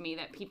surprising to me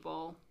that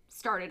people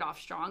started off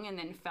strong and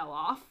then fell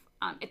off.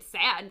 It's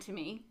sad to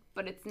me,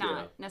 but it's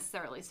not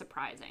necessarily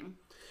surprising.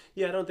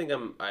 Yeah, I don't think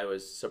I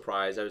was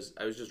surprised. I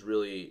was just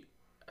really,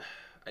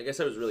 I guess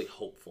I was really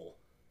hopeful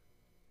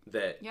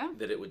that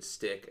it would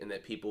stick and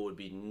that people would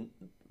be,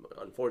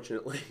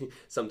 unfortunately,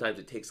 sometimes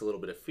it takes a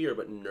little bit of fear,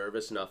 but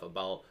nervous enough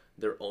about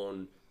their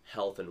own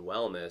health and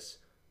wellness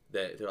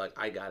that they're like,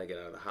 I got to get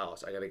out of the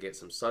house. I got to get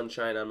some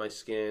sunshine on my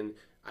skin.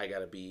 I got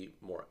to be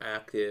more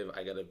active.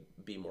 I got to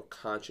be more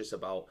conscious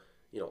about,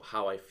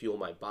 how I fuel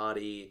my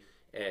body.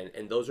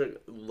 And those are,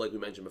 like we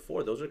mentioned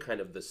before, those are kind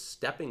of the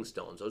stepping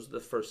stones. Those are the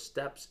first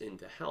steps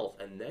into health.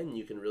 And then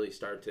you can really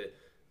start to,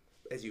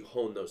 as you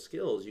hone those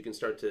skills, you can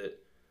start to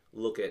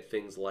look at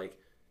things like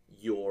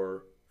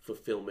your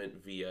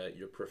fulfillment via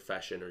your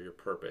profession or your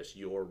purpose,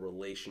 your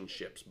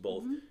relationships,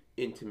 both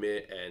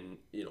intimate and,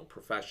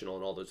 professional,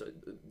 and all those,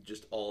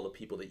 just all the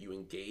people that you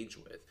engage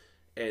with.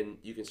 And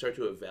you can start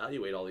to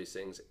evaluate all these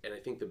things. And I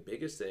think the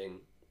biggest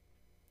thing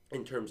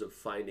in terms of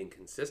finding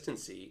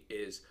consistency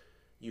is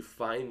you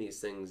find these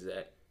things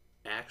that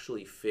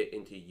actually fit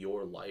into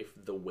your life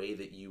the way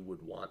that you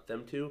would want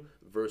them to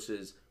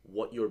versus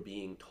what you're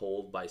being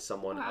told by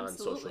someone on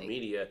social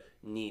media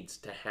needs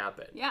to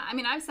happen. Yeah, I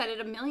mean, I've said it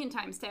a million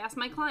times to ask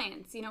my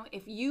clients,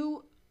 if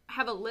you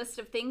have a list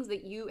of things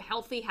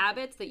healthy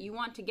habits that you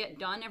want to get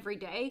done every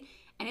day,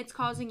 and it's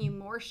causing you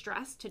more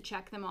stress to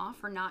check them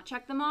off or not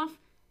check them off,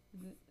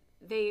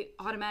 they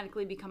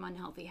automatically become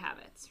unhealthy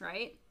habits,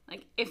 right?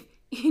 Like if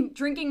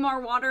drinking more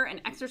water and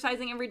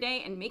exercising every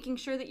day and making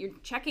sure that you're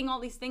checking all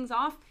these things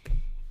off,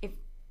 if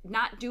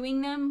not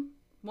doing them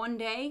one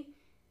day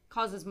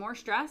causes more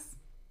stress,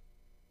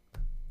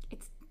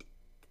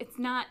 it's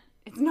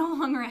no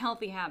longer a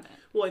healthy habit.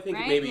 Well, I think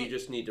maybe you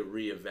just need to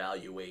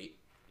reevaluate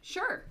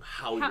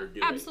how you're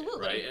doing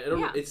absolutely. it,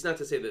 right? It's not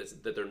to say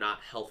that they're not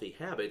healthy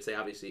habits. They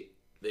obviously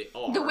they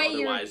are. The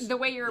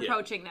way you're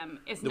approaching them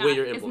is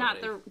not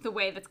the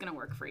way that's going to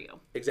work for you.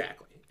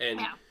 Exactly.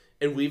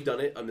 And we've done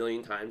it a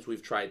million times.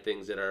 We've tried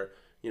things that are,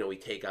 we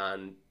take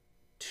on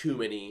too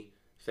many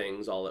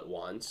things all at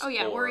once. Oh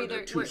yeah, we're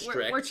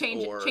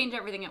change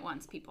everything at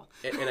once, people.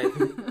 And I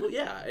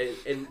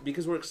think, and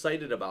because we're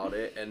excited about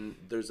it, and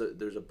there's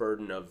a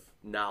burden of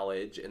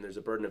knowledge and there's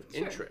a burden of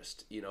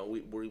interest.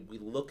 We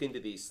look into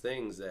these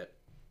things that,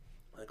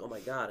 like, oh my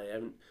God, I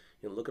haven't.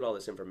 Look at all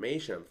this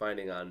information I'm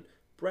finding on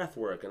breath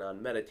work and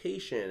on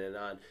meditation and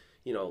on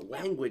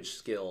language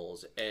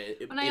skills and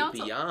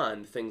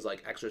beyond things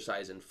like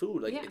exercise and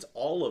food. It's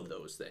all of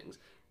those things.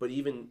 But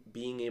even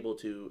being able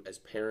to, as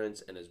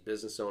parents and as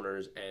business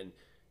owners and,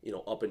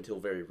 up until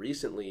very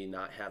recently,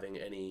 not having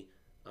any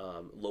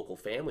local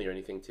family or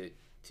anything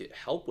to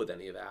help with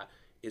any of that,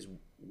 is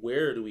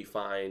where do we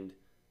find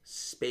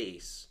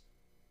space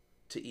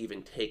to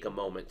even take a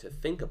moment to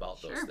think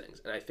about those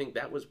things? And I think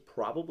that was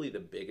probably the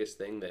biggest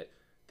thing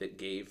that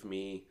gave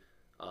me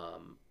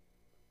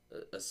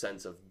a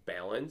sense of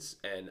balance,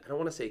 and I don't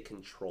want to say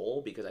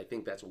control, because I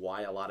think that's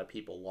why a lot of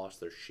people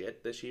lost their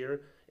shit this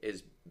year,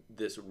 is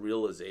this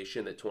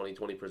realization that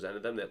 2020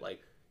 presented them that,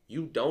 like,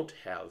 you don't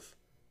have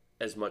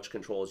as much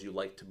control as you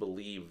like to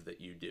believe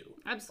that you do.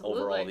 Absolutely.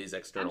 Over all these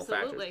external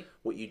factors.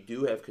 What you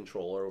do have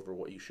control over,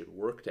 what you should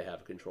work to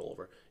have control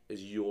over,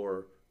 is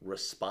your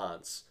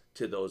response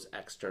to those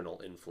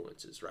external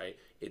influences, right?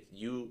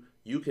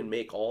 You can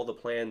make all the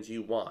plans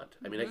you want.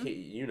 I mean, I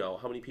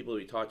can't, how many people do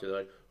we talk to? They're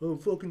like, oh, I'm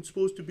fucking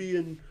supposed to be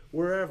in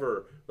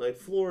wherever, like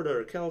Florida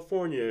or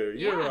California or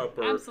Europe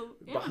or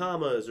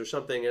Bahamas or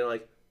something, and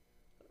like,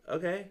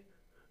 okay,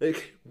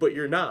 like, but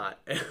you're not.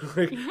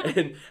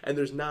 and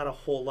there's not a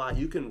whole lot.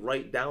 You can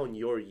write down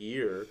your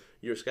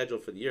schedule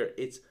for the year.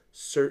 It's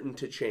certain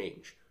to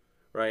change,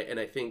 right?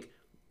 And I think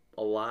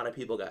a lot of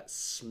people got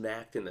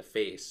smacked in the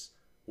face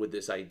with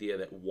this idea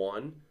that,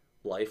 one,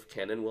 life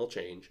can and will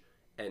change,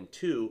 and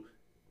two,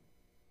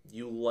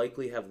 you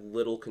likely have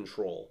little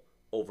control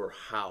over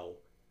how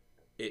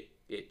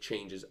it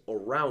changes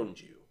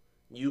around you.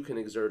 You can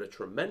exert a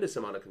tremendous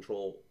amount of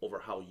control over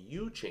how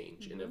you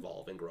change and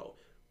evolve and grow,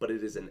 but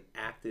it is an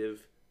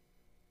active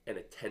and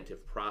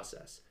attentive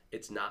process.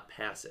 It's not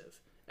passive.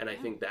 And I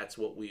think that's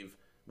what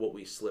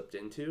we slipped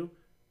into,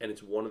 and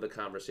it's one of the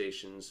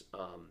conversations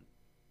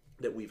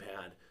that we've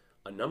had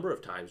a number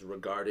of times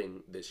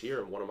regarding this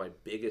year, and one of my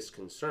biggest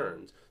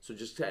concerns. So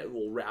just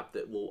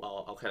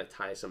I'll kind of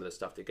tie some of this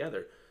stuff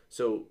together.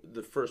 So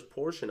the first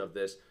portion of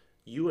this,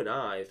 you and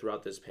I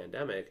throughout this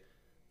pandemic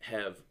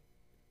have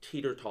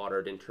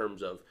teeter-tottered in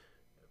terms of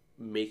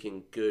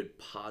making good,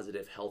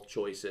 positive health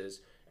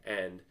choices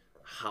and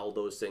how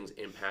those things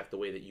impact the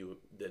way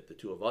that the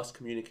two of us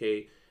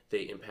communicate.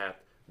 They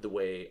impact the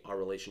way our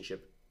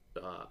relationship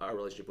with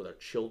our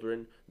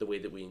children, the way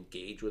that we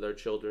engage with our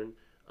children.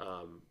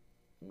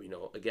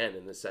 Again,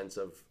 in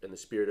the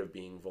spirit of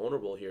being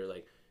vulnerable here,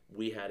 like,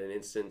 we had an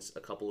instance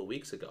a couple of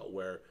weeks ago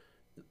where,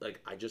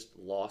 like, I just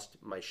lost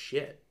my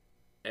shit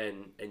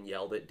and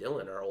yelled at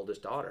Dylan, our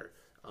oldest daughter.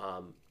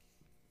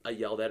 I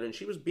yelled at her, and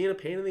she was being a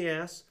pain in the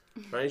ass.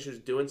 Right? She was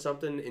doing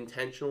something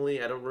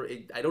intentionally. I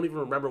don't even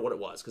remember what it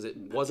was because it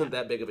wasn't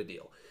that big of a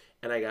deal.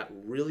 And I got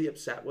really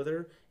upset with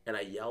her, and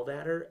I yelled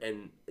at her,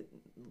 and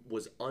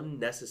was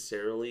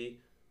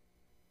unnecessarily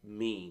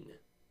mean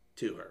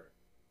to her.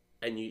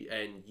 And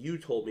you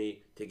told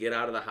me to get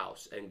out of the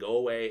house and go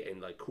away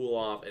and like cool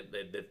off,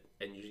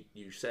 and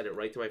you said it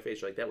right to my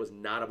face. You're like, that was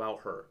not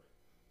about her.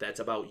 That's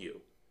about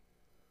you,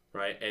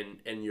 right?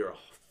 And you're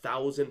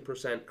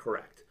 1,000%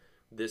 correct.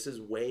 This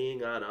is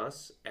weighing on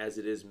us as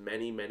it is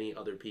many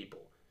other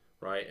people,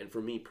 right? And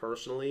for me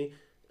personally,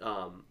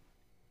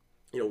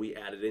 we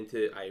added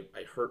into, I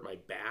hurt my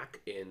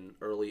back in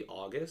early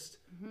August.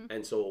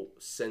 And so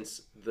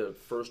since the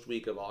first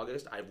week of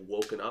August, I've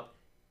woken up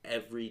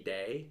every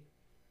day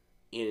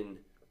in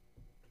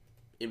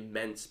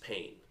immense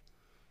pain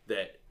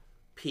that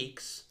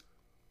peaks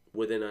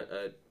within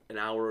an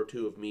hour or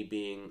two of me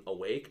being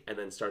awake and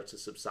then starts to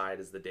subside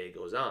as the day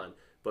goes on.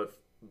 But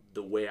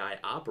the way I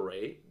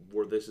operate,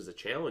 where this is a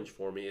challenge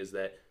for me, is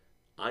that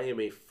I am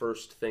a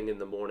first thing in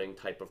the morning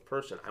type of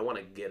person. I want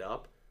to get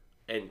up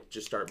and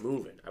just start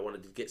moving. I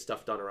want to get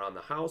stuff done around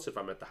the house. If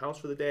I'm at the house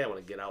for the day, I want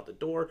to get out the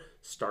door,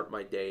 start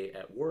my day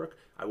at work.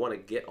 I want to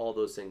get all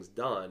those things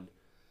done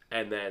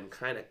and then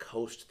kind of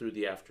coast through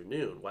the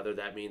afternoon, whether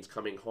that means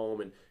coming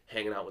home and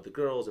hanging out with the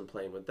girls and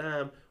playing with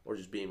them, or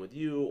just being with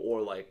you,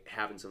 or like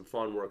having some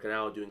fun, working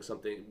out, doing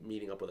something,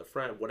 meeting up with a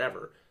friend,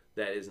 whatever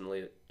that isn't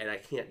late. And I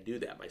can't do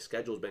that. My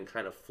schedule's been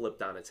kind of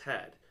flipped on its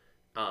head.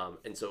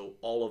 And so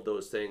all of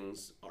those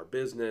things, our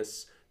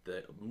business,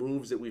 the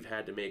moves that we've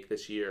had to make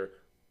this year,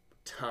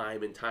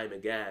 time and time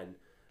again,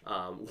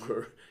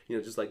 were,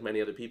 just like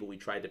many other people, we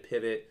tried to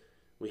pivot.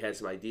 We had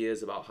some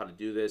ideas about how to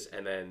do this,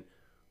 and then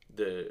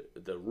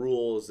the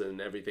rules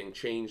and everything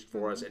changed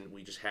for us, and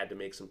we just had to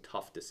make some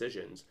tough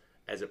decisions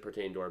as it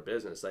pertained to our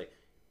business. Like,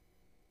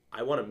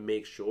 I want to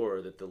make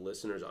sure that the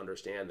listeners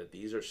understand that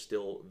these are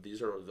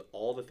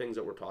all the things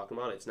that we're talking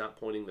about. It's not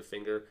pointing the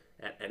finger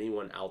at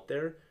anyone out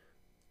there.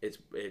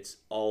 It's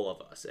all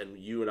of us, and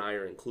you and I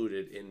are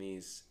included in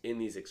these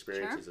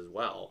experiences as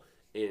well,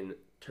 in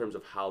terms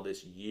of how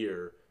this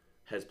year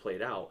has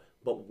played out.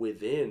 But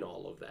within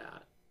all of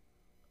that,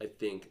 I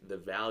think the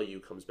value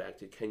comes back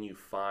to, can you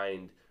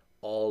find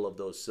all of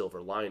those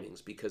silver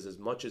linings? Because as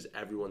much as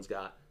everyone's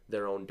got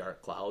their own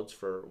dark clouds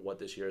for what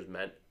this year has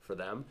meant for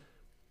them,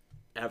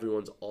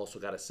 everyone's also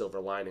got a silver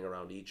lining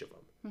around each of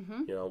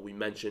them. We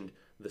mentioned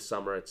the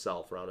summer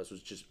itself around us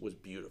was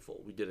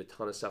beautiful. We did a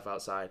ton of stuff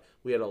outside.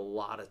 We had a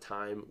lot of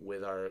time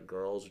with our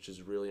girls, which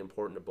is really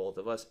important to both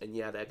of us. And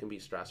yeah, that can be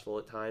stressful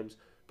at times,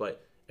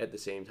 but at the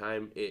same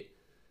time, it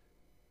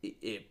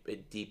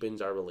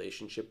deepens our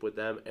relationship with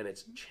them, and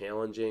it's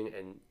challenging,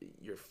 and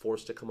you're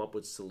forced to come up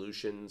with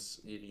solutions.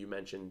 You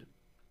mentioned,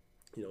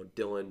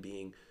 Dylan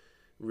being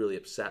really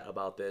upset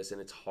about this,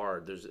 and it's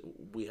hard.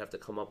 We have to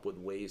come up with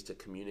ways to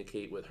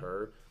communicate with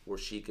her where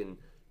she can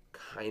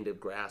kind of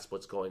grasp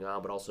what's going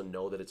on, but also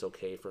know that it's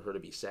okay for her to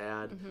be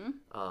sad.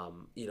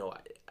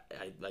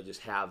 I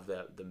just have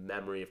the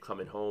memory of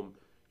coming home,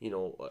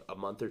 a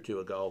month or two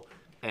ago,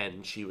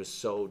 and she was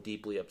so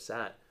deeply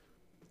upset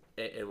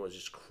and was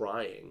just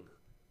crying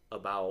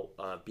about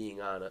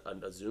being on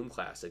a Zoom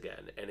class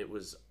again. And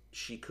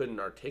she couldn't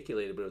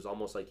articulate it, but it was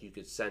almost like you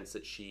could sense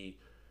that she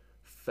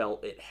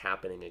felt it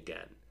happening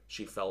again.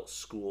 She felt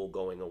school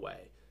going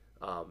away.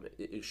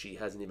 She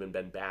hasn't even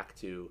been back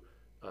to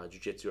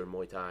jiu-jitsu or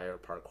Muay Thai or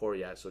parkour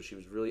yet, so she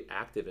was really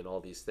active in all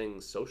these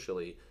things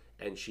socially,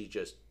 and she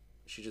just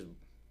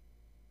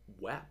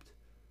wept.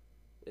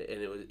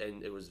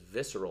 And it was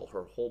visceral,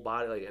 her whole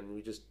body, and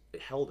we just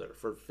held her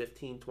for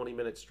 15-20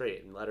 minutes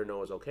straight and let her know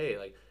it was okay.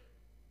 Like,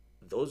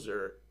 those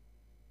are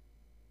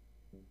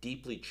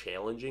deeply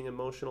challenging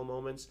emotional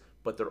moments,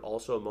 but they're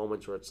also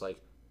moments where it's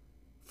like,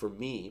 for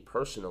me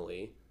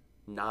personally,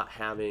 not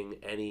having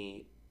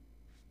any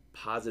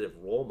positive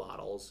role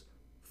models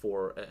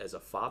as a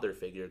father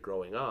figure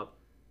growing up,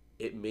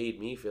 it made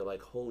me feel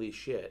like, holy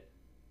shit,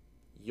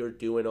 you're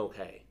doing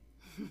okay.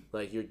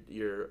 Like,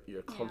 you're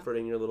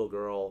comforting your little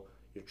girl.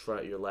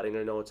 You're letting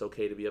her know it's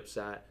okay to be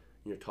upset.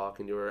 And you're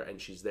talking to her, and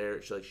she's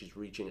there. She's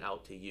reaching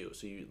out to you.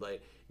 So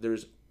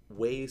there's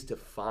ways to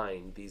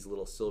find these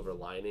little silver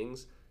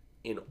linings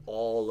in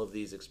all of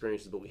these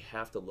experiences, but we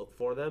have to look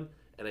for them.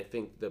 And I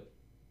think the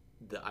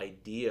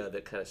idea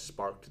that kind of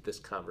sparked this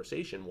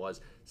conversation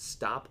was,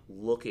 stop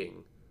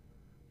looking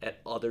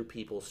at other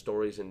people's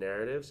stories and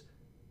narratives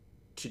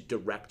to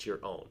direct your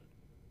own.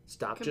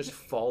 Stop just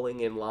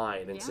falling in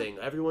line and saying,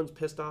 everyone's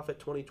pissed off at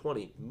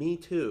 2020. Me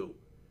too.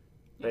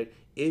 Right?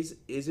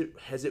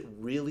 Has it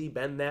really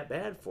been that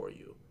bad for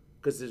you?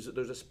 Because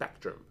there's a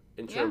spectrum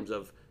in terms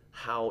of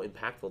how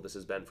impactful this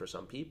has been for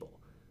some people,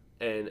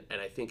 and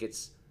I think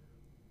it's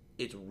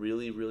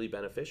really, really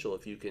beneficial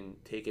if you can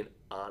take an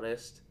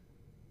honest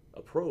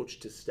approach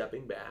to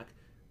stepping back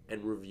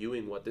and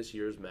reviewing what this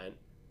year's meant,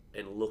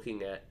 and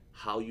looking at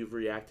how you've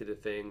reacted to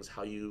things,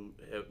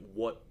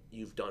 what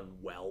you've done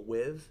well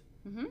with,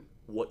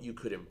 what you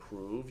could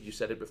improve. You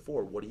said it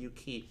before. What do you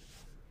keep?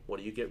 What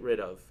do you get rid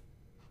of?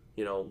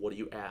 What do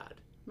you add?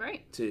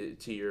 Right.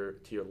 To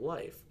your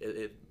life?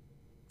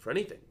 For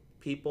anything,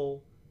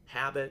 people,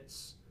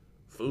 habits,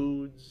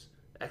 foods,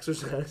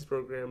 exercise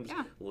programs,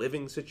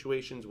 living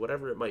situations,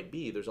 whatever it might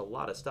be. There's a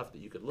lot of stuff that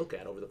you could look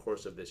at over the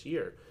course of this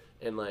year.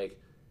 And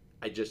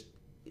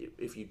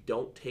if you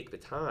don't take the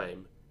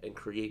time and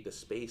create the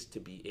space to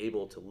be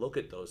able to look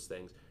at those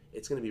things,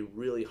 it's going to be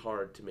really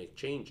hard to make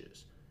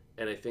changes.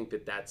 And I think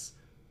that that's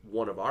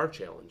one of our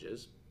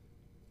challenges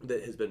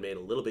that has been made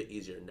a little bit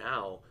easier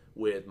now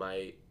with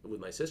my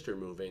sister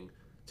moving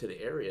to the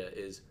area,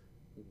 is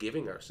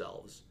giving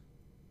ourselves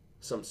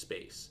some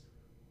space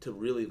to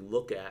really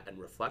look at and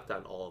reflect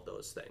on all of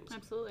those things.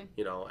 Absolutely.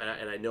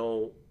 And I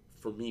know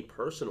for me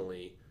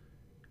personally,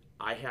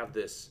 I have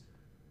this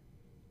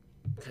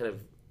kind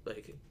of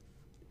like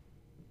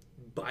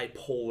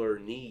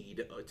bipolar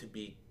need to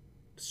be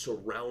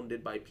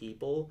surrounded by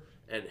people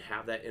and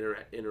have that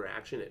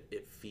interaction.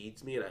 It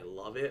feeds me and I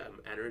love it. I'm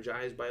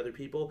energized by other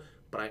people,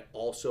 but I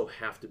also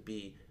have to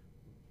be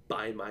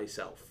by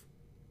myself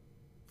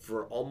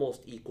for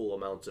almost equal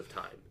amounts of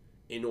time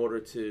in order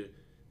to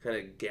kind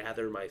of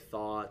gather my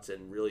thoughts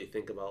and really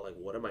think about, like,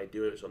 what am I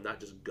doing, so I'm not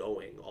just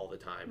going all the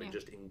time and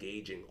just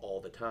engaging all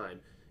the time.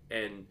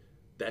 And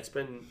that's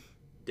been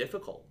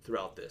difficult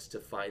throughout this, to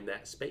find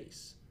that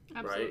space.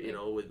 Absolutely.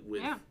 Right?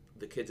 With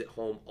the kids at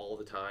home all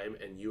the time,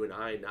 and you and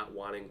I not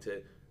wanting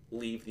to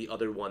leave the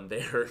other one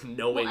there,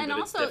 knowing that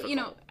it's difficult. And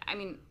also,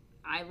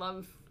 I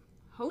love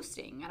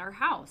hosting at our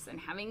house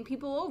and having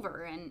people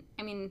over. And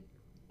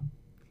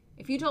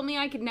if you told me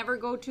I could never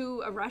go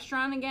to a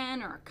restaurant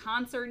again or a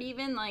concert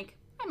even, like,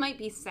 I might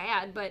be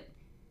sad, but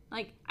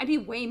like, I'd be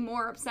way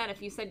more upset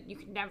if you said you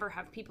could never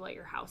have people at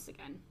your house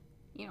again,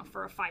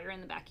 for a fire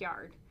in the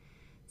backyard.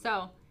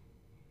 So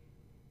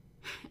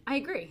I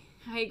agree.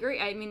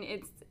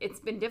 It's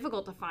been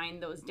difficult to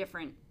find those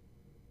different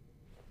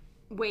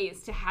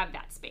ways to have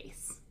that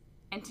space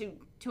and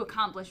to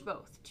accomplish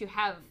both, to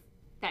have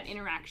that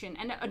interaction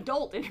and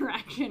adult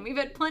interaction. We've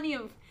had plenty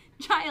of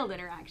child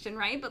interaction,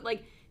 right? But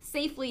like,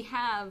 safely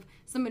have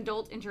some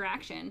adult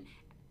interaction,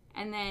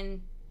 and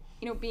then,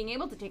 being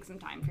able to take some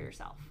time for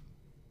yourself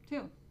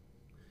too.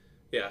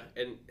 Yeah.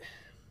 And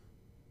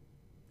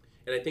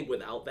I think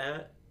without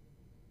that,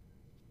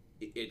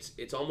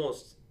 it's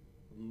almost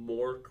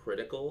more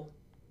critical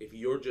if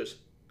you're just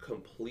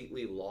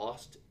completely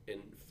lost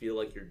and feel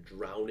like you're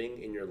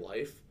drowning in your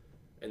life.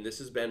 And this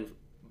has been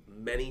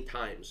many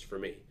times for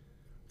me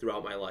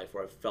throughout my life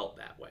where I've felt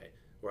that way,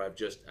 where I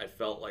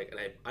felt like,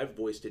 and I've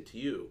voiced it to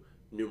you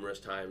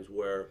numerous times,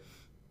 where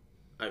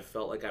I've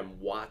felt like I'm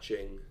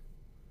watching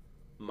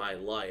my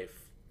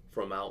life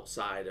from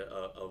outside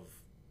of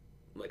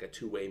like a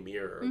two-way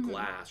mirror or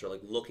glass, or like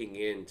looking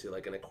into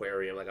like an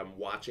aquarium, like I'm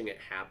watching it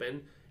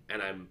happen,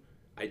 and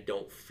I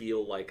don't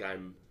feel like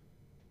I'm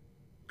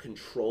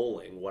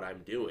controlling what I'm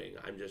doing.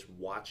 I'm just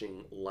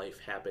watching life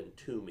happen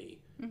to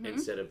me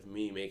instead of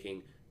me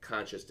making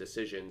conscious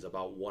decisions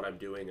about what I'm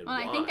doing and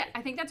why.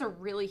 I think that's a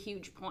really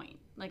huge point.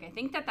 Like, I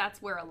think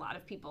that's where a lot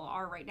of people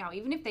are right now,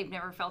 even if they've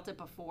never felt it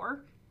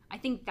before. I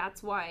think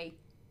that's why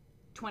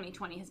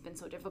 2020 has been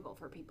so difficult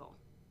for people,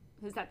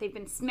 is that they've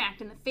been smacked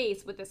in the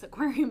face with this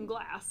aquarium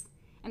glass,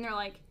 and they're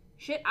like,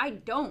 shit, I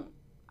don't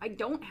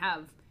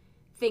have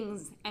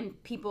things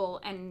and people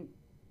and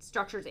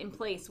structures in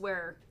place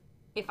where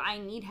if I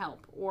need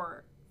help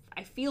or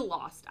I feel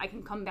lost, I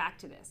can come back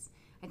to this.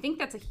 I think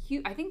that's a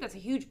huge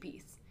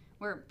piece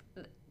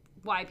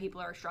why people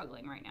are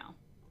struggling right now.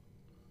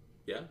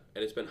 Yeah,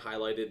 and it's been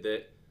highlighted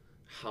that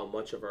how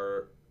much of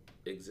our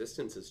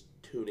existence is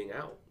tuning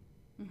out.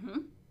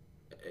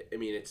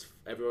 It's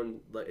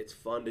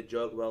fun to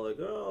joke about, like,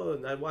 oh,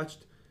 and I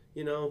watched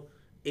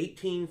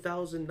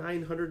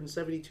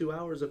 18,972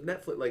 hours of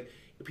Netflix. Like,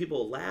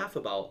 people laugh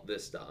about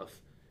this stuff,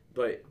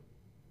 but,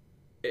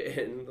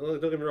 and don't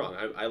get me wrong,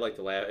 I like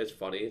to laugh. It's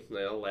funny.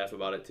 I'll laugh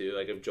about it too.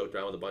 Like, I've joked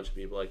around with a bunch of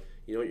people, like,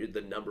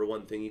 the number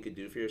one thing you could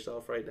do for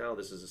yourself right now,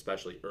 this is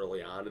especially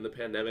early on in the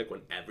pandemic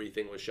when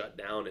everything was shut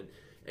down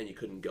and you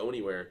couldn't go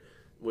anywhere,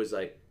 was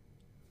like,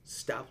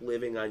 stop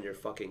living on your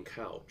fucking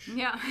couch.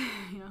 Yeah.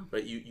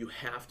 Right? You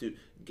have to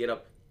get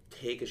up,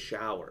 take a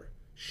shower,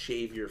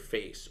 shave your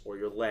face or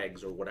your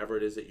legs or whatever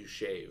it is that you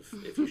shave,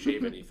 if you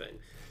shave anything,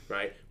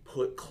 right?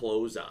 Put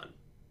clothes on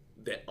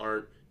that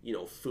aren't,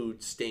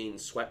 food stained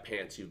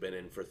sweatpants you've been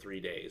in for 3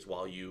 days,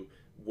 while you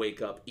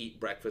wake up, eat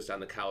breakfast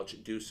on the couch,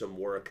 do some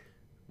work,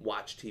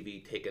 watch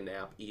TV, take a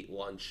nap, eat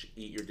lunch,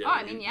 eat your dinner.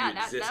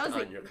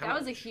 That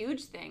was a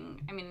huge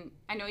thing.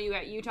 I know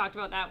you talked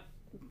about that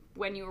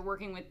when you were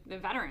working with the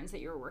veterans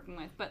that you were working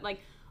with, but like,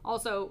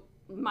 also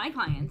my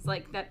clients,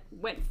 like, that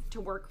went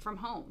to work from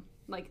home,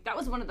 like, that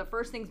was one of the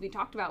first things we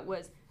talked about,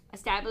 was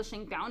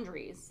establishing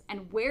boundaries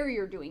and where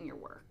you're doing your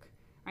work,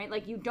 right?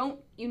 Like, you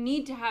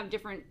need to have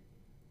different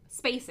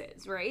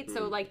spaces, right?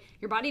 So like,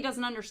 your body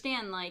doesn't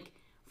understand, like,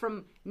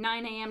 from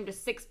 9 a.m. to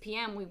 6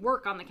 p.m. we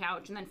work on the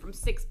couch, and then from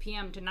 6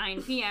 p.m. to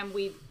 9 p.m.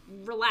 we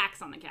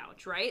relax on the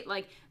couch, right?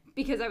 Like,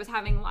 because I was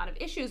having a lot of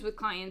issues with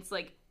clients,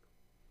 like,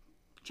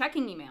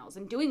 checking emails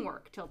and doing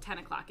work till 10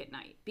 o'clock at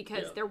night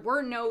because Yeah. there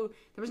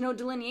was no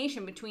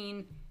delineation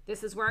between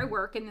this is where I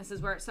work and this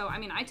is where. So, I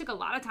mean, I took a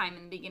lot of time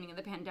in the beginning of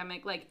the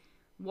pandemic, like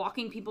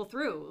walking people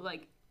through,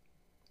 like,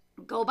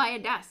 go buy a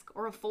desk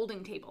or a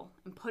folding table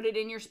and put it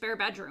in your spare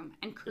bedroom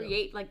and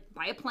create, like,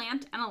 buy a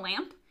plant and a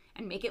lamp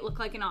and make it look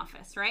like an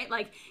office, right?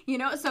 Like, you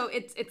know, so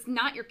it's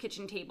not your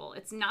kitchen table.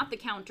 It's not the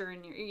counter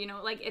and your, you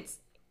know, like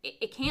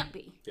it can't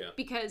be. Yeah.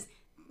 Because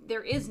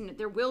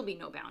there will be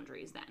no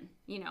boundaries then,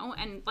 you know?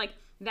 And like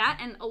that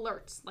and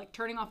alerts, like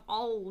turning off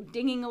all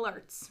dinging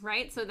alerts,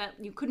 right? So that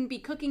you couldn't be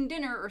cooking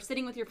dinner or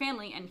sitting with your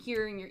family and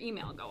hearing your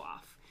email go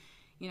off,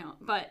 you know?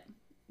 But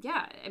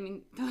yeah, I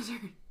mean, those are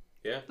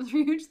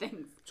huge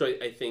things. So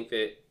I think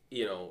that,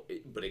 you know,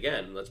 but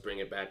again, let's bring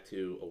it back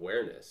to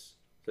awareness.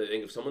 So I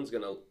think if someone's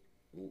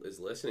is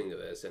listening to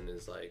this and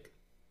is like,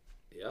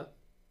 yeah,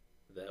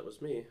 that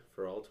was me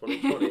for all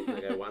 2020.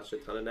 Like, I watched a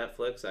ton of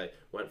Netflix. I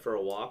went for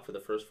a walk for the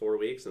first 4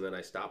 weeks, and then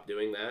I stopped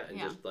doing that and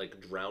just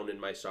like drowned in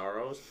my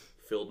sorrows.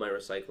 Filled my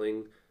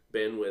recycling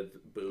bin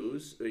with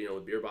booze, you know,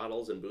 with beer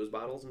bottles and booze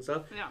bottles and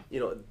stuff. Yeah. You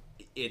know,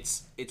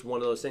 it's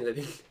one of those things.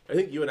 I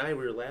think you and I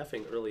were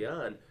laughing early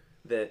on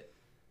that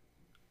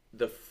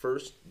the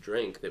first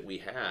drink that we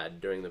had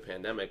during the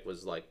pandemic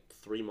was like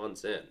 3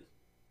 months in.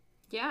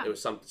 Yeah. It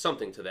was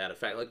something to that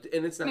effect. Like,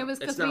 and it's not. And it was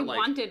because we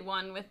wanted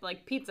one with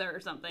like pizza or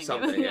something.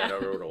 Something. I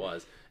don't remember what it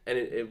was. And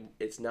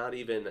it's not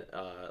even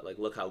like,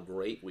 look how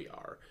great we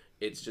are.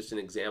 It's just an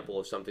example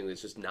of something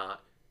that's just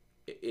not.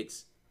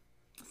 It's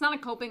not a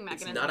coping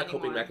mechanism. It's not a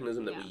coping anymore.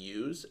 mechanism that we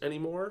use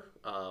anymore.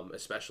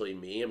 Especially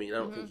me. I mean, I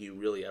don't think you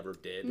really ever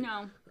did.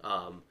 No.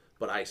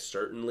 But I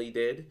certainly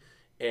did.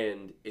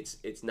 And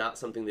it's not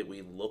something that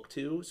we look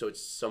to. So it's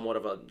somewhat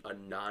of a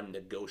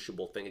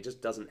non-negotiable thing. It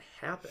just doesn't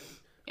happen.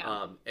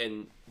 Yeah.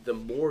 And the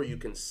more you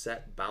can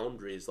set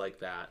boundaries like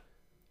that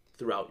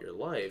throughout your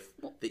life,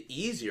 the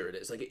easier it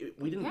is. Like,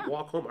 we didn't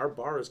walk home. Our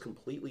bar is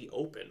completely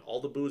open. All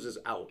the booze is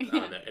out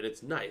on it, and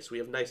it's nice. We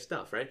have nice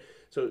stuff, right?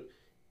 So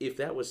if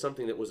that was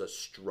something that was a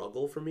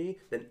struggle for me,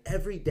 then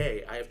every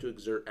day I have to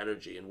exert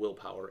energy and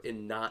willpower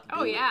in not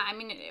doing it. I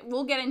mean,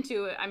 we'll get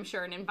into, I'm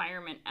sure, an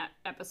environment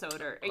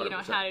episode or, you know,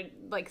 100%. how to,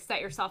 like,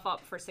 set yourself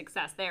up for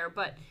success there.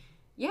 But,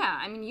 yeah,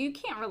 I mean, you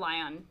can't rely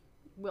on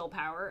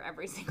willpower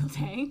every single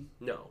day.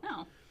 No.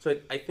 No. So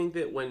I think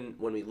that when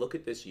we look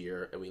at this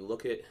year and we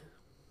look at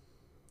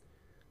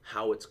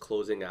how it's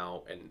closing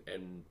out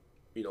and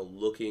you know,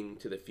 looking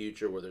to the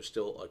future where there's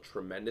still a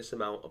tremendous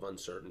amount of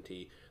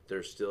uncertainty,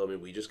 there's still, I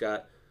mean, we just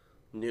got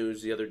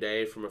news the other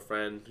day from a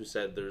friend who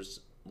said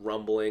there's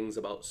rumblings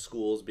about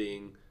schools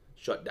being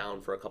shut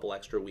down for a couple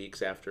extra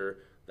weeks after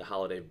the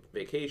holiday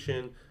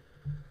vacation,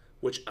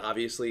 which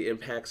obviously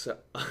impacts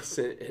us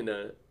in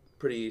a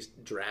pretty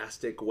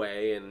drastic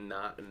way and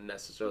not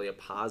necessarily a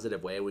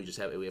positive way. We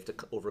have to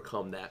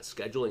overcome that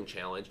scheduling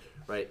challenge,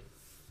 right?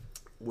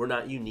 We're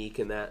not unique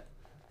in that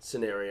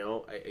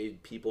scenario.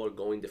 People are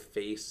going to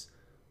face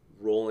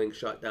rolling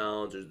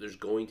shutdowns. There's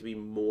going to be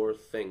more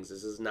things.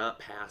 This is not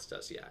past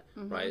us yet,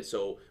 right?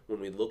 So when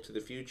we look to the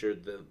future,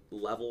 the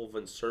level of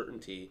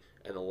uncertainty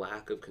and the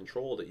lack of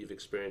control that you've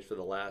experienced for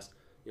the last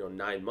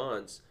 9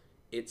 months,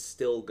 it's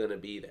still going to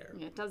be there.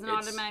 Yeah, it doesn't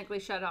automatically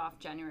shut off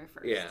January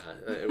 1st. Yeah,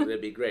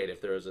 it'd be great if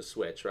there was a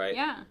switch, right?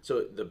 Yeah.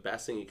 So the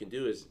best thing you can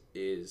do is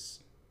the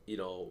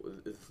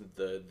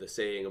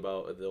saying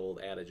about the old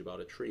adage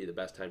about a tree, the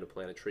best time to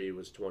plant a tree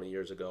was 20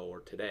 years ago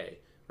or today,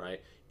 right?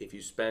 If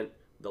you spent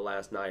the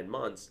last 9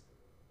 months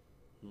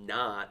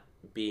not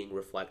being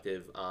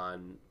reflective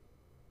on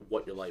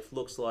what your life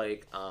looks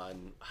like,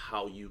 on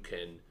how you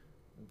can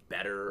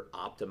better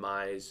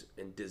optimize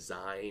and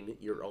design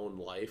your own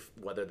life,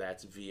 whether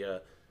that's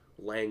via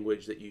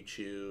language that you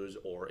choose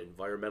or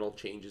environmental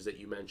changes that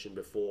you mentioned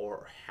before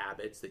or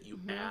habits that you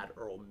add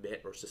or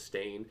omit or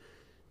sustain,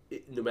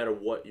 no matter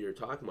what you're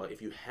talking about,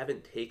 if you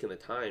haven't taken the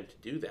time to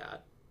do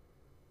that,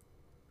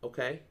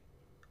 okay,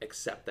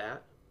 accept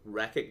that,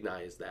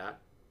 recognize that,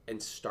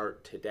 and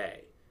start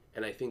today.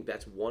 And I think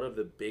that's one of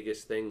the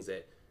biggest things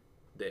that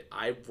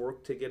I've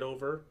worked to get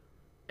over,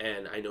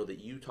 and I know that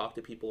you talk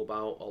to people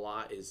about a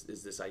lot, is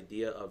this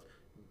idea of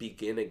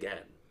begin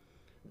again.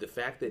 The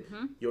fact that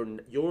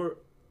you're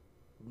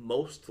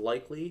most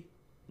likely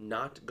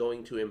not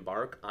going to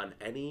embark on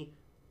any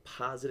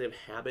positive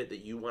habit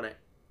that you want to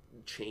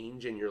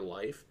change in your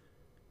life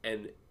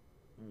and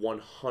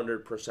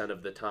 100%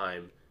 of the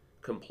time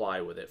comply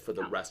with it for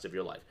the rest of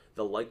your life.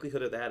 The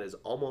likelihood of that is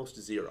almost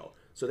zero.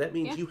 So that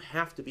means you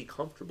have to be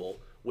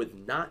comfortable with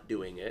not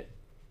doing it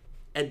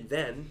and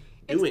then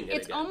doing it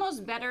It's again.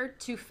 almost better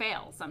to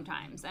fail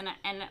sometimes. And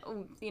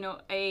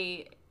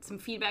some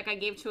feedback I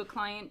gave to a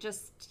client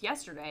just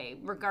yesterday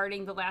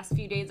regarding the last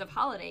few days of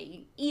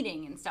holiday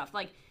eating and stuff.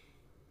 Like,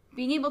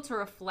 being able to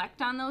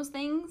reflect on those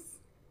things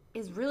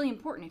is really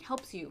important. It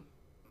helps you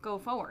go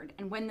forward.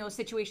 And when those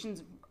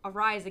situations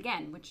arise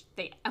again, which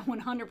they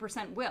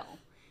 100% will,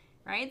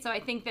 right? So I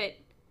think that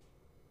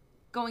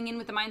going in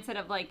with the mindset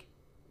of, like,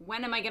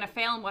 when am I going to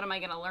fail and what am I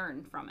going to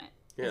learn from it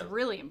is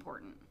really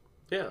important.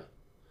 Yeah.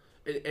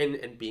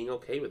 And being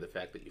okay with the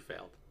fact that you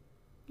failed.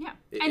 Yeah.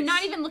 And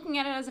not even looking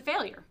at it as a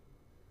failure.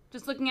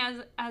 Just looking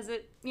as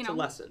it, it's a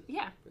lesson.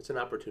 Yeah. It's an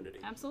opportunity.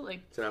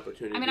 Absolutely. It's an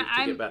opportunity to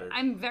get better.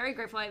 I'm very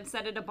grateful. I've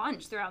said it a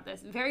bunch throughout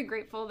this. Very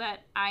grateful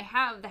that I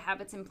have the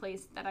habits in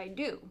place that I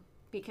do,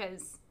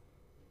 because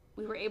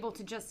we were able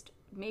to just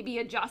maybe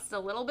adjust a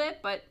little bit,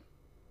 but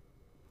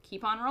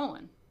keep on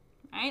rolling,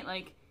 right?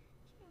 Like,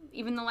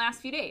 even the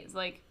last few days,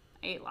 like,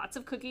 I ate lots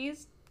of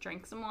cookies,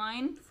 drank some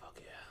wine. Fuck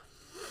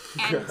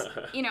yeah.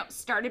 And,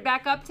 started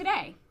back up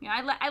today.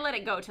 I let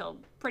it go till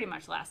pretty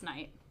much last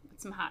night with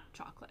some hot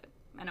chocolate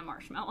and a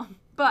marshmallow.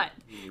 But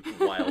you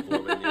wild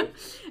woman, you.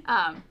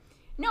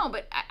 No,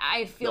 but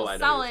I feel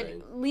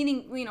solid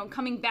leaning,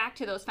 coming back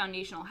to those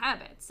foundational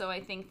habits. So I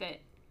think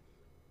that,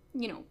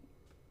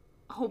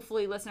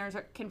 hopefully listeners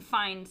can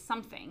find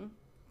something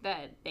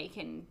that they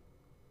can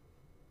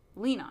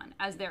lean on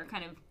as their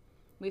kind of,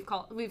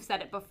 we've said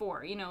it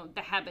before,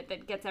 the habit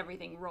that gets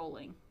everything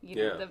rolling,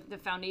 the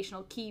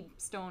foundational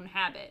keystone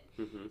habit.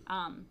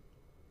 Mm-hmm.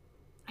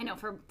 I know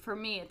for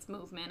me it's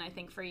movement. I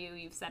think for you,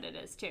 you've said it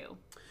is too.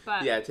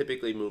 But yeah,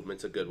 typically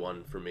movement's a good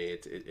one for me.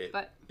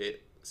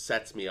 It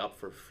sets me up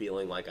for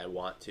feeling like I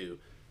want to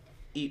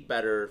eat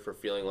better, for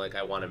feeling like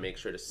I want to make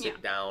sure to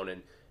sit down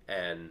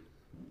and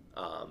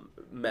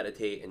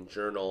meditate and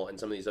journal and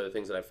some of these other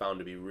things that I found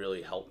to be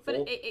really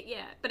helpful.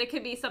 But it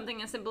could be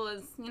something as simple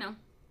as,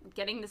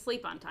 getting to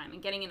sleep on time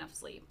and getting enough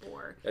sleep,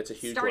 or that's a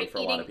huge one for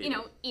a lot of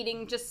people.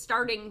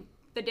 Starting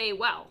the day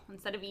well,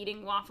 instead of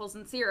eating waffles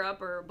and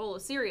syrup or a bowl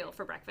of cereal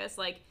for breakfast,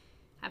 like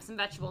have some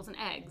vegetables and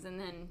eggs, and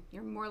then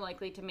you're more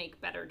likely to make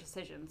better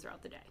decisions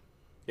throughout the day.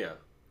 Yeah.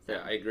 So.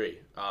 Yeah, I agree.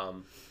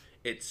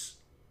 It's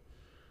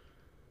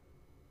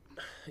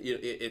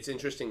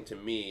interesting to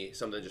me.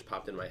 Something just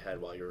popped in my head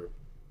while you were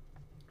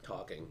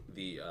talking.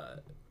 The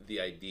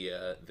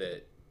idea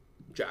that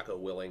Jocko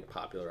Willink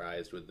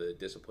popularized with the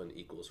discipline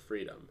equals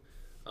freedom.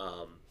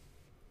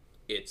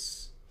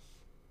 It's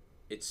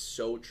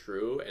so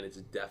true, and it's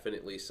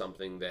definitely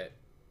something that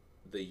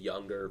the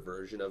younger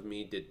version of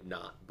me did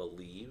not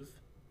believe.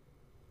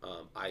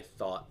 I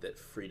thought that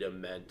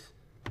freedom meant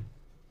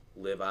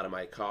live out of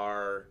my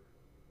car,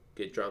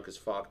 get drunk as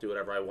fuck, do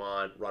whatever I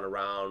want, run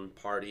around,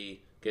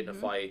 party, get into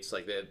fights.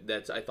 Like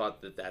that. I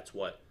thought that's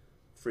what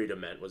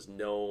freedom meant, was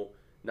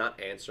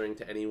not answering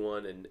to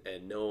anyone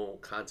and no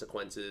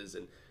consequences.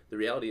 And the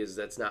reality is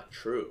that's not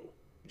true.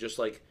 Just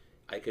like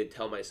I could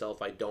tell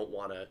myself I don't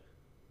want to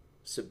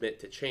submit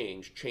to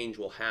change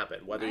will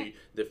happen. Whether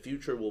the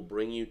future will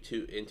bring you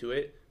into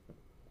it,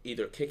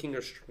 either kicking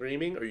or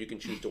screaming, or you can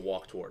choose to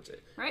walk towards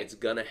it. Right. It's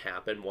gonna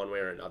happen one way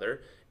or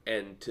another.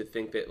 And to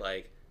think that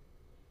like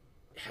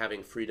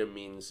having freedom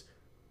means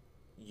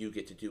you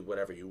get to do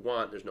whatever you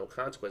want, there's no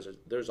consequences.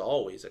 There's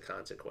always a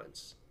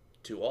consequence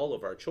to all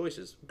of our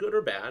choices, good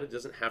or bad. It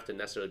doesn't have to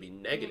necessarily be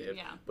negative,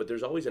 but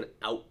there's always an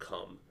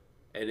outcome,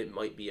 and it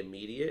might be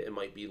immediate, it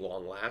might be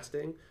long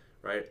lasting,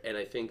 right? And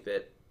I think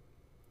that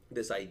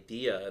this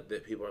idea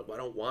that people are like, well,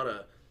 I don't want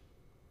to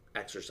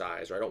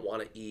exercise, or I don't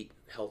want to eat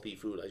healthy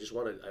food. I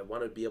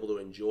want to be able to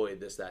enjoy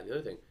this, that, and the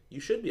other thing. You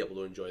should be able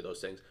to enjoy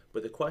those things,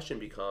 but the question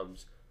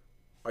becomes,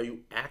 are you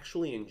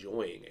actually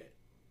enjoying it?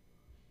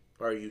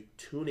 Or are you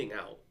tuning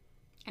out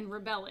and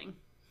rebelling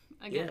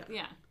again?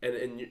 Yeah.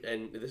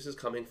 And this is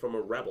coming from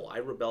a rebel. I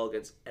rebel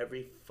against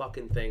every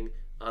fucking thing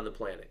on the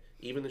planet,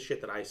 even the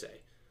shit that I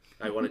say.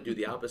 I want to do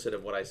the opposite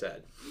of what I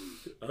said.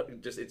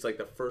 It's like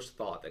the first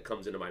thought that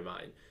comes into my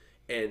mind.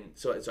 And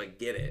so I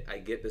get it. I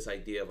get this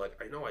idea of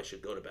like, I know I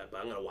should go to bed, but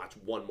I'm going to watch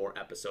one more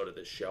episode of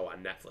this show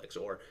on Netflix.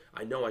 Or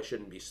I know I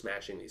shouldn't be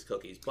smashing these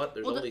cookies, but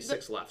there's only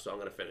 6 left, so I'm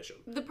going to finish them.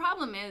 The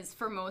problem is,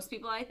 for most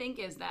people, I think,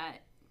 is that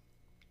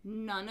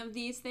none of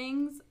these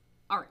things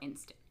are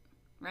instant,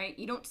 right?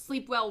 You don't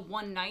sleep well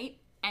one night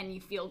and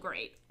you feel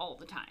great all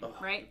the time,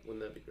 right?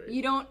 Wouldn't that be great?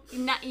 You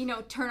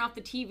don't, turn off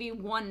the TV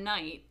one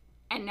night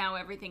and now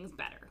everything's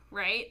better,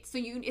 right? So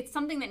it's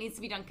something that needs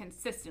to be done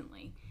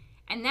consistently.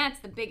 And that's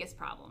the biggest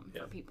problem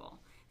for people.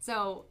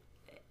 So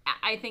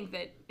I think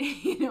that,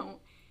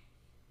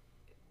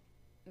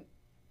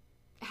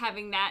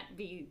 having that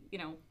be,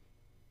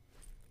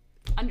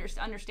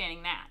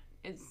 understanding that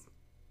is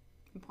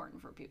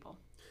important for people.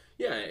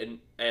 Yeah,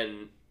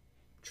 and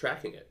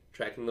tracking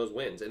those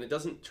wins. And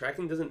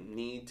tracking doesn't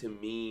need to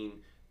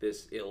mean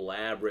this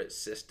elaborate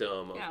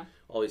system of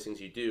all these things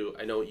you do.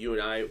 I know you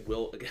and I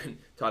will, again,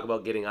 talk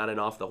about getting on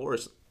and off the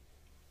horse.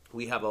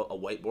 We have a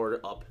whiteboard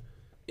up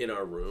in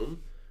our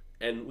room,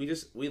 and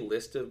we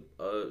list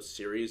a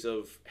series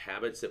of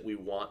habits that we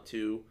want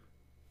to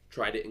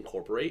try to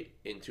incorporate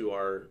into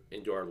our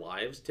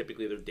lives.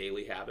 Typically they're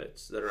daily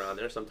habits that are on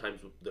there.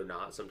 Sometimes they're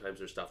not. Sometimes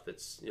there's stuff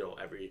that's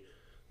every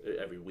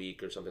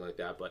week or something like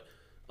that.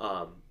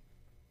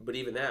 But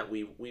even that,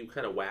 we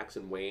kind of wax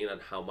and wane on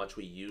how much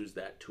we use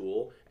that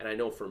tool. And I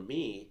know for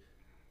me,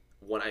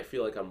 when I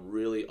feel like I'm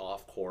really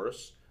off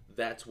course,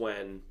 that's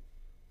when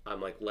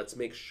I'm like, let's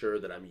make sure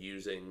that I'm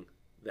using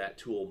that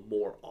tool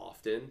more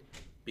often,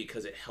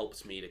 because it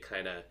helps me to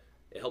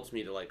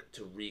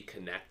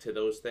reconnect to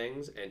those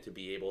things and to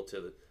be able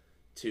to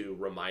to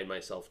remind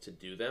myself to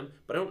do them,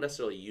 but I don't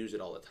necessarily use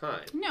it all the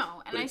time.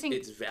 No, and But I think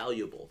it's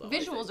valuable, though.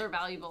 visuals are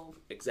valuable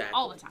Exactly.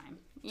 all the time.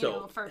 You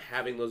know, for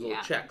having those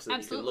little checks that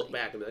you can look absolutely.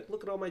 back and be like,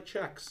 look at all my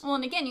checks. Well,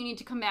 and again, you need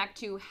to come back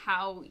to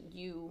how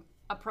you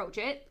approach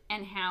it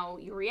and how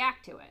you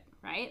react to it,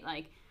 right?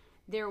 Like,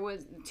 there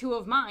was two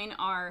of mine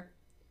are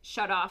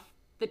shut off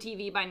the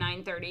TV by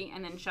 9:30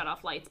 and then shut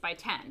off lights by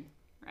 10,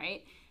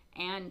 right?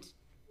 And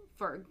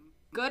for a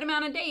good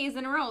amount of days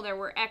in a row, there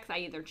were X. I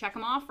either check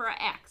them off or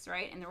a X,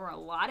 right? And there were a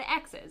lot of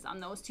X's on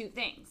those two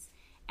things.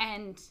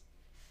 And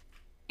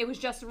it was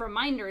just a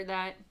reminder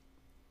that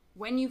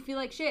when you feel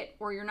like shit,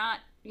 or you're not,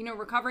 you know,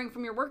 recovering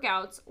from your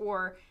workouts,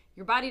 or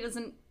your body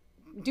doesn't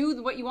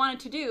do what you want it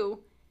to do,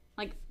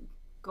 like,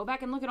 go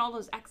back and look at all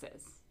those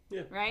X's.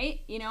 Yeah.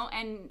 Right? You know,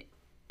 and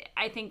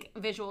I think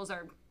visuals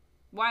are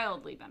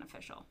wildly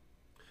beneficial.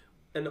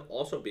 And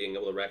also being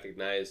able to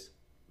recognize,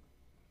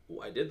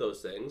 I did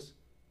those things.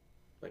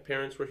 My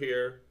parents were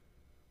here.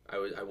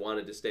 I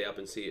wanted to stay up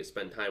and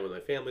spend time with my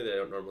family that I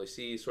don't normally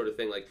see, sort of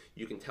thing. Like,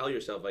 you can tell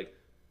yourself, like,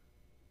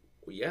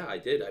 well, yeah, I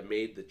did. I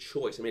made the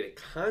choice. I made a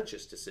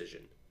conscious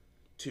decision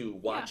to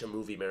watch a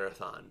movie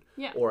marathon.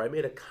 Yeah. Or I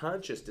made a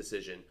conscious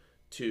decision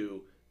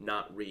to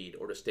not read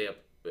or to stay up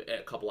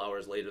a couple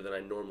hours later than I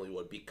normally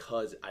would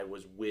because I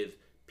was with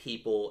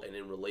people and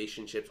in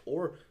relationships.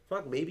 Or,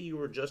 fuck, maybe you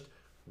were just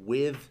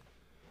with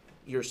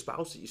your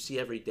spouse that you see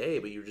every day,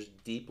 but you're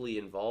just deeply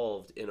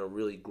involved in a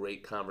really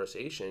great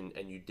conversation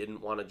and you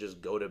didn't want to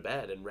just go to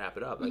bed and wrap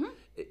it up. Like,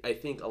 I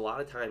think a lot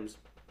of times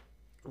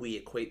we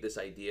equate this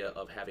idea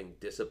of having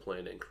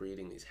discipline and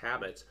creating these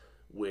habits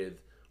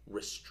with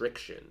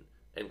restriction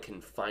and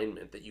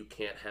confinement, that you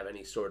can't have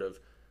any sort of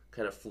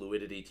kind of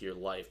fluidity to your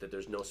life, that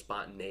there's no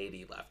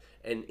spontaneity left.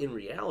 And in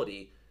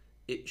reality,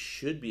 it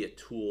should be a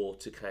tool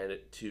to kind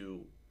of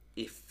to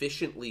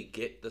efficiently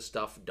get the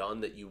stuff done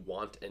that you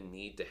want and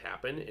need to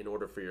happen in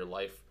order for your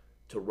life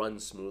to run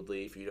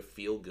smoothly, for you to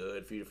feel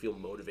good, for you to feel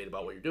motivated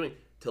about what you're doing,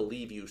 to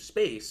leave you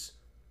space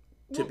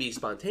to be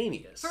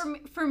spontaneous.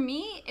 For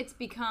me, it's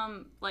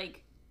become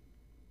like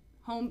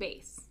home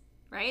base,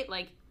 right?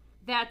 Like,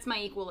 that's my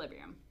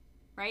equilibrium,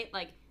 right?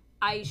 Like,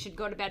 I should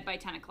go to bed by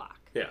 10 o'clock.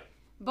 Yeah.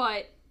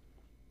 But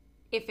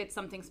if it's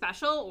something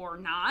special or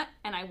not,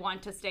 and I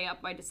want to stay up,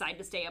 I decide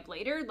to stay up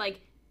later,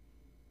 like,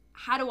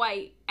 how do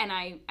I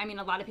mean,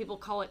 a lot of people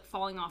call it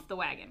falling off the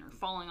wagon or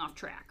falling off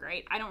track,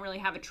 right? I don't really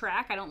have a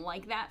track. I don't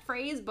like that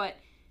phrase, but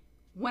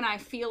when I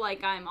feel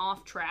like I'm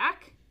off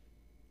track,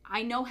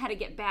 I know how to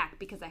get back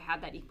because I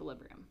have that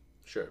equilibrium.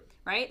 Sure.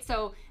 Right?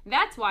 So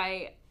that's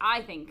why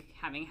I think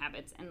having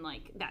habits and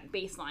like that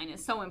baseline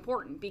is so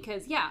important,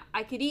 because yeah,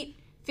 I could eat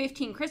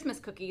 15 Christmas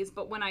cookies,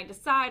 but when I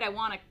decide I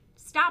want to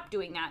stop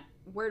doing that,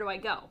 where do I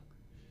go?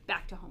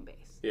 Back to home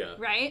base. Yeah.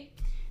 Right?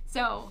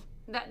 So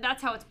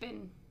that's how it's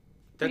been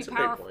That's a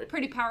great point.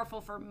 pretty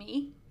powerful for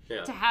me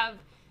Yeah. to have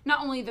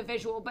not only the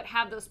visual, but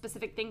have those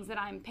specific things that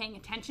I'm paying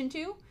attention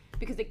to,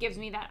 because it gives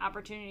me that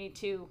opportunity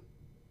to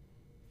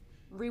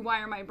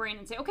rewire my brain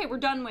and say, okay, we're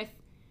done with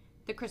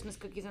the Christmas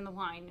cookies and the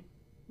wine.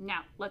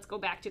 Now let's go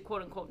back to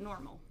quote unquote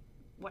normal.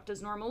 What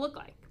does normal look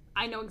like?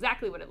 I know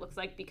exactly what it looks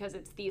like because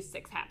it's these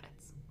 6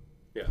 habits.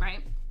 Yeah.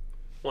 Right?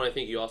 Well, I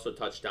think you also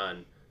touched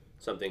on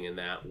something in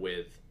that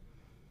with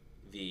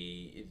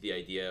the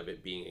idea of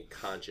it being a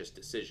conscious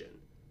decision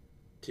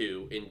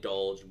to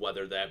indulge,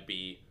 whether that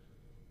be,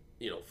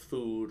 you know,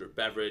 food or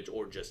beverage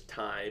or just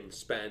time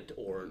spent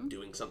or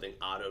doing something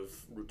out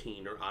of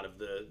routine or out of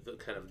the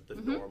kind of the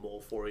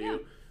normal for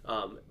you.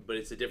 But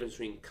it's the difference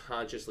between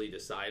consciously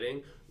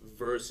deciding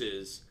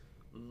versus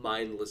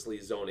mindlessly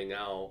zoning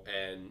out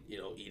and, you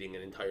know, eating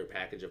an entire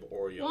package of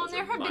Oreos, Well,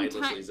 there or have been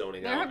mindlessly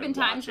zoning there out have been and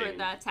times where watching.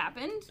 that's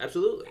happened.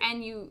 Absolutely.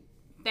 And you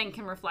then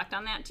can reflect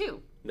on that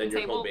too. Then and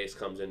your say, home well, base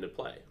comes into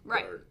play.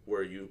 Right.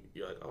 Where you're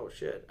like, oh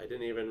shit, I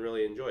didn't even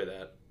really enjoy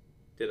that,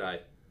 did I?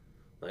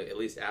 Like, at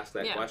least ask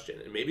that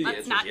question. And maybe the let's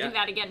answer not is yes. do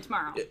that again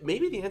tomorrow.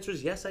 Maybe the answer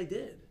is yes, I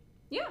did.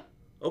 Yeah.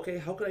 Okay,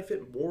 how can I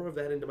fit more of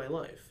that into my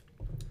life?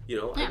 You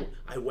know, Yeah.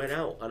 I went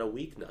out on a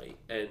weeknight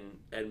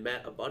and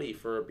met a buddy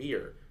for a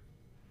beer.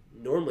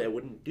 Normally I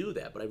wouldn't do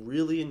that, but I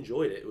really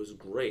enjoyed it. It was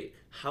great.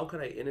 How can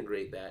I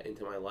integrate that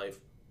into my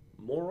life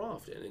more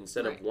often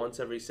instead of Right. once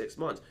every 6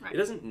 months? Right. It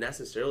doesn't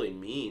necessarily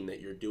mean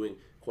that you're doing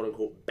quote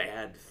unquote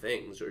bad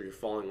things or you're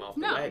falling off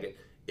the No. wagon.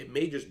 It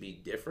may just be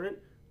different,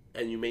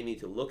 and you may need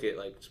to look at,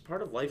 like,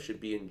 part of life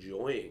should be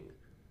enjoying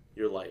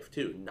your life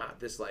too, not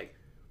this like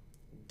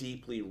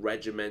deeply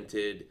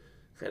regimented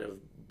kind of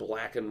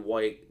black and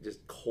white,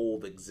 just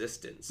cold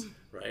existence,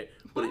 right?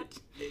 What?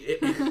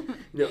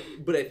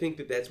 But I think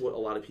that that's what a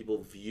lot of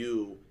people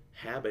view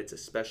habits,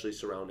 especially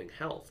surrounding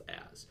health,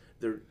 as.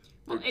 They're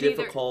Well, it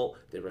difficult.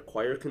 They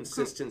require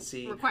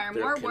consistency. require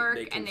they're more work,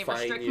 they and they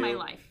confine restrict you. my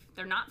life.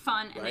 They're not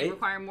fun, and they Right?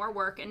 require more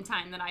work and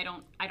time that I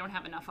don't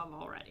have enough of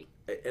already.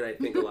 And I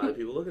think a lot of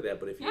people look at that,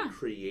 but if you're Yeah.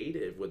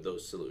 creative with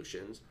those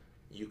solutions,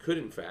 you could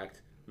in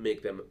fact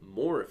make them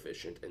more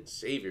efficient and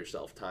save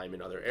yourself time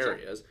in other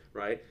areas,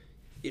 right?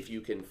 If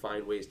you can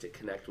find ways to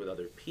connect with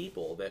other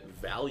people that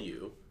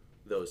value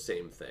those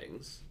same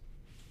things,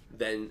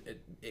 then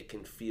it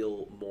can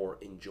feel more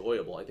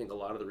enjoyable. I think a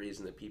lot of the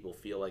reason that people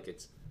feel like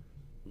it's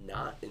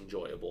not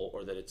enjoyable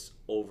or that it's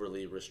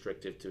overly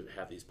restrictive to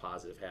have these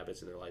positive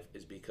habits in their life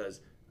is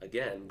because,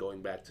 again,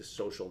 going back to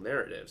social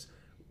narratives,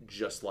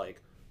 just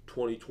like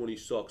 2020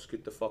 sucks,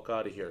 get the fuck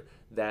out of here.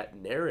 That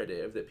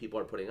narrative that people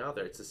are putting out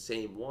there, it's the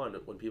same one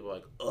when people are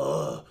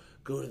like,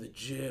 go to the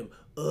gym,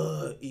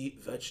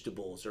 eat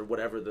vegetables, or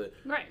whatever the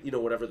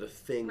whatever the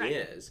thing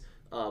is.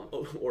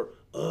 Or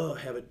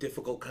have a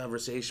difficult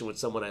conversation with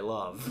someone I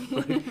love.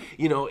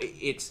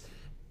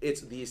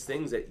 It's these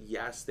things that,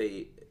 yes,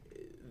 they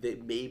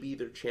maybe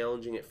they're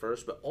challenging at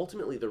first, but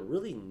ultimately they're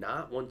really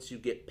not once you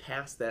get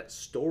past that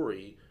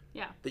story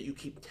that you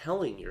keep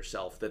telling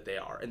yourself that they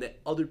are and that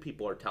other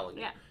people are telling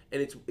you.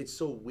 And it's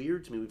so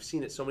weird to me. We've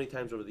seen it so many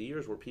times over the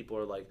years where people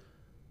are like,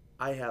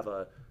 I have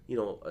a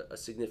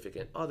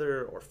significant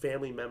other or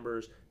family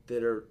members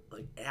that are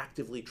like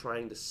actively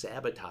trying to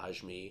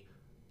sabotage me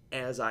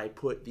as I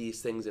put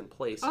these things in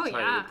place to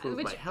try to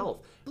improve my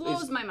health.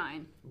 Blows my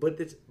mind. But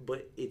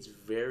it's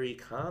very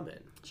common.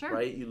 Sure.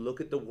 Right? You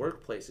look at the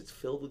workplace, it's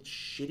filled with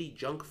shitty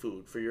junk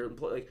food for your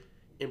employees. Like,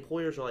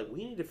 employers are like,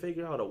 we need to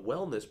figure out a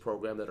wellness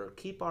program that'll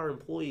keep our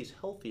employees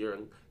healthier,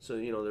 and so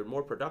they're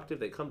more productive,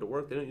 they come to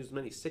work, they don't use as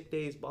many sick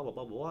days, blah blah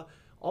blah blah blah.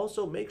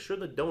 Also, make sure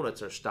the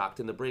donuts are stocked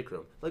in the break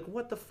room. Like,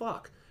 what the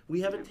fuck?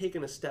 We haven't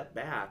taken a step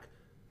back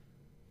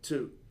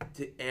to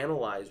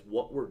analyze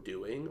what we're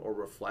doing or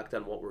reflect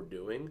on what we're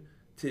doing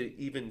to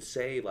even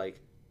say,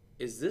 like,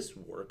 is this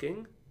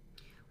working?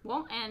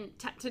 Well, and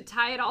to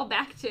tie it all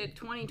back to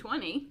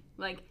 2020,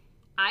 like,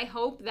 I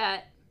hope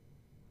that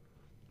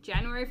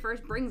January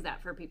 1st brings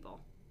that for people.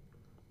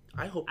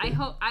 I hope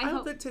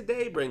that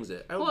today brings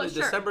it. I hope that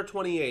December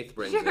 28th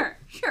brings it.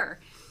 Sure.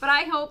 But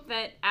I hope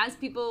that as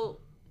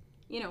people,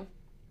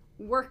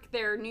 work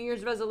their New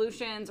Year's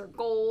resolutions or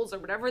goals or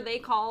whatever they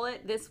call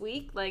it this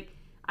week, like,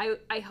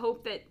 I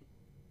hope that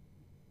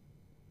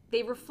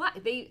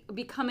they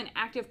become an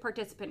active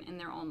participant in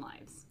their own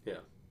lives. Yeah.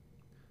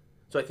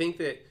 So I think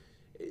that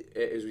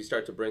as we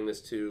start to bring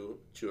this to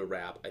a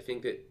wrap, I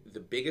think that the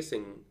biggest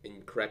thing,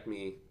 and correct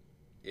me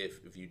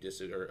if you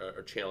disagree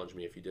or challenge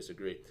me if you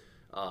disagree,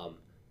 I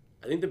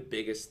think the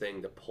biggest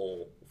thing to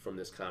pull from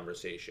this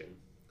conversation,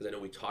 because I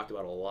know we talked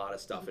about a lot of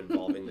stuff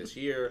involving this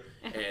year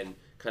and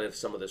kind of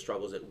some of the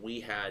struggles that we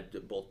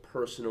had both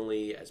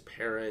personally as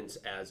parents,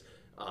 as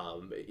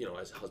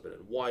as husband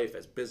and wife,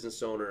 as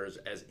business owners,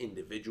 as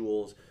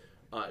individuals.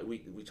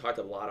 We talked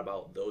a lot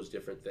about those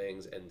different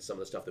things and some of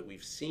the stuff that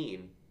we've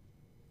seen.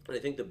 And I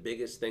think the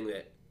biggest thing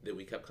that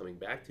we kept coming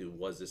back to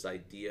was this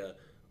idea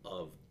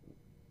of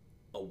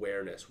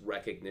awareness,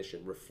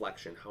 recognition,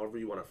 reflection, however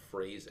you want to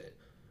phrase it,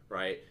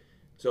 right?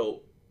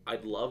 So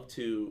I'd love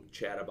to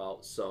chat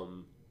about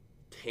some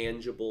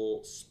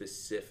tangible,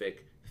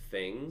 specific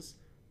things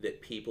that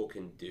people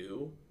can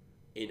do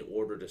in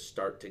order to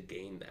start to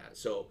gain that.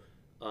 So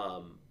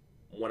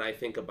when I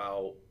think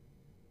about,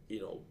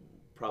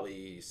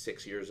 probably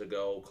 6 years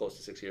ago, close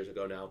to 6 years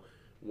ago now,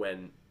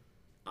 when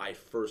I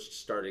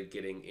first started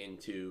getting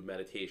into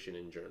meditation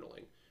and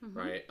journaling,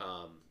 right?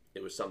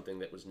 It was something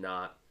that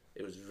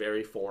it was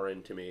very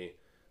foreign to me.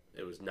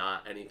 It was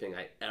not anything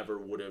I ever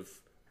would have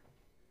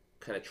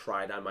kind of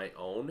tried on my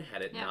own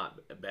had it not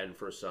been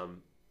for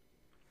some,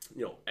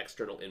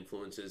 external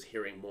influences,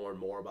 hearing more and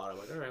more about it. I'm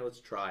like, all right, let's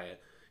try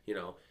it,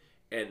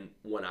 And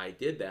when I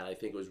did that, I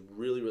think it was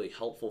really, really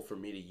helpful for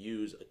me to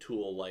use a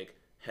tool like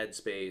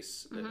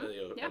Headspace,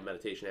 a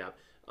meditation app,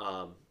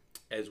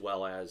 as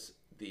well as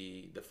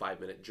the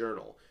 5-minute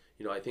journal.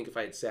 I think if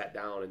I had sat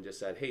down and just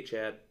said, hey,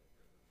 Chad,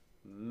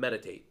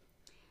 meditate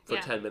for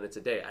 10 minutes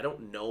a day, I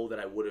don't know that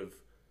I would have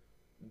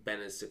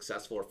been as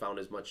successful or found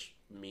as much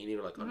meaning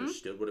or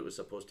understood what it was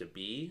supposed to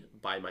be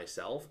by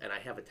myself. And I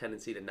have a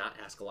tendency to not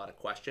ask a lot of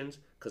questions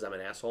because I'm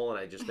an asshole and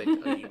I just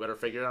think you better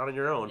figure it out on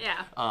your own.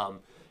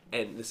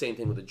 And the same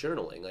thing with the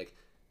journaling. Like,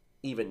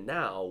 even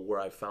now,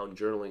 where I've found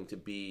journaling to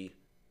be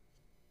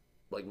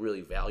like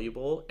really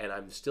valuable, and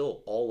I'm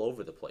still all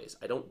over the place.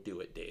 I don't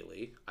do it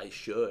daily. I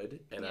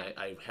should, and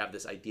I have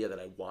this idea that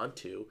I want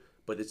to,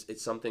 but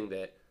it's something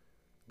that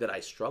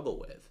I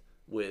struggle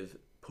with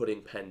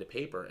putting pen to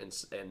paper,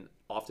 and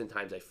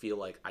oftentimes I feel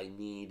like I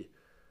need,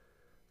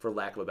 for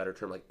lack of a better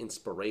term, like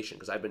inspiration,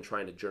 because I've been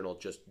trying to journal,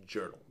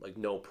 like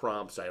no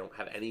prompts. I don't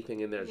have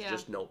anything in there. It's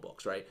just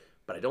notebooks, right?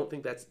 But I don't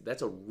think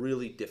that's a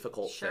really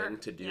difficult thing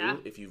to do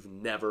if you've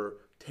never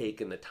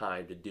taken the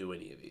time to do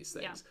any of these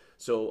things. Yeah.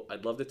 So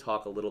I'd love to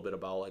talk a little bit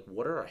about like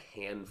what are a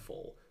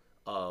handful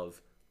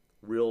of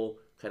real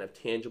kind of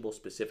tangible,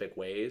 specific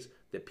ways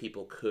that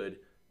people could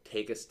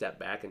take a step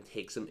back and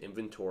take some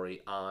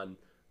inventory on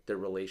their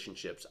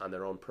relationships, on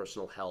their own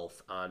personal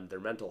health, on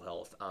their mental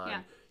health,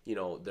 on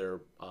their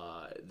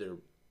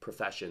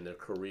profession, their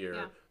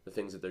career, the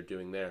things that they're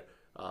doing there,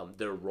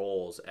 their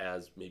roles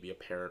as maybe a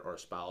parent or a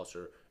spouse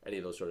or any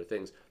of those sort of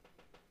things,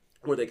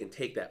 where they can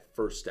take that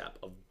first step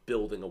of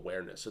building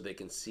awareness so they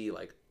can see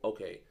like,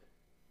 okay,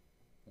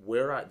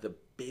 where the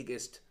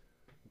biggest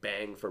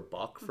bang for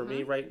buck for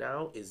me right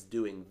now is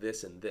doing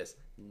this and this,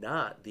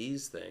 not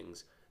these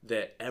things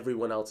that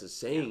everyone else is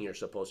saying you're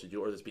supposed to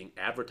do or that's being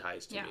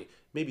advertised to me.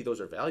 Maybe those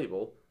are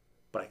valuable,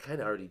 but I kind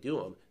of already do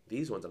them.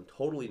 These ones I'm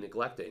totally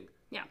neglecting.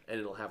 Yeah. And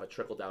it'll have a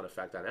trickle-down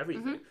effect on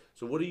everything.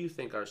 So what do you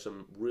think are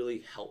some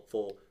really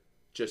helpful,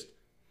 just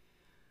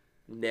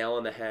nail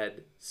on the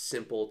head,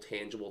 simple,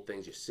 tangible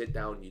things? You sit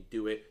down, you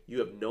do it. You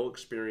have no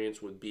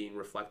experience with being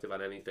reflective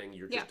on anything.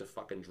 You're just a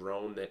fucking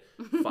drone that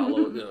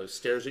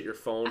stares at your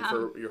phone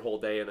for your whole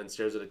day and then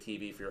stares at a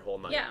TV for your whole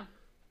night. Yeah.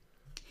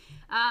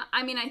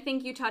 I mean, I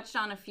think you touched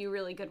on a few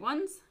really good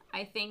ones.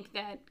 I think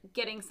that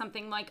getting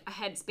something like a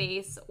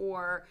Headspace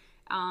or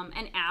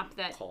an app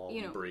that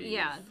Calm, breathe.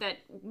 that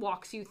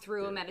walks you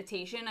through a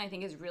meditation, I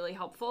think is really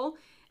helpful.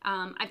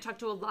 I've talked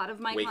to a lot of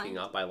my Waking clients.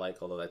 up, I like,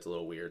 although that's a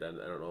little weird. I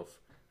don't know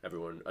if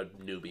a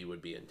newbie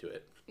would be into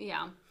it.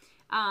 Yeah.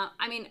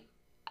 I mean,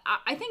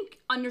 I think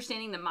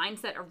understanding the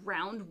mindset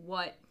around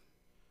what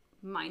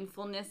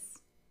mindfulness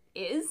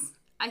is,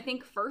 I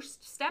think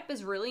first step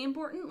is really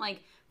important.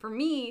 Like for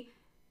me,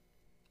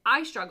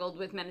 I struggled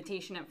with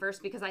meditation at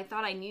first because I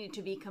thought I needed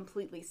to be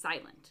completely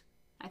silent.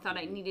 I thought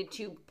I needed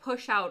to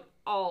push out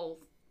all,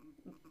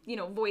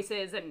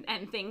 voices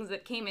and things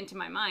that came into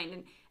my mind.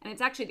 And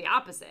it's actually the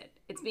opposite.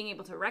 It's being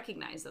able to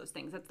recognize those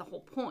things. That's the whole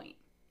point,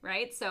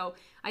 right? So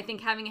I think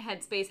having a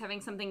Headspace,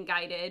 having something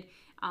guided,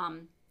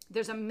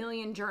 there's a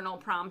million journal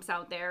prompts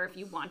out there. If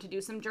you want to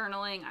do some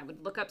journaling, I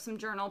would look up some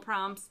journal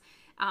prompts.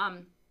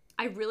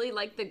 I really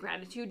like the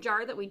gratitude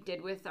jar that we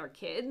did with our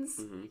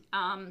kids.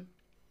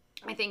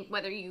 I think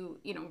whether you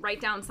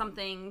write down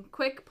something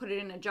quick, put it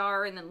in a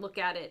jar, and then look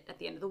at it at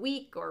the end of the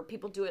week, or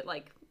people do it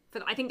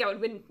I think that would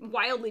have been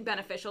wildly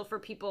beneficial for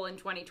people in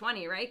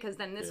 2020, right? Because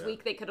then this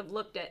week they could have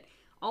looked at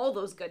all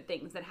those good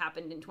things that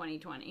happened in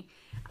 2020.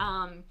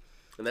 And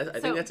I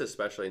think that's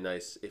especially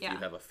nice if you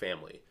have a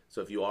family.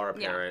 So if you are a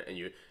parent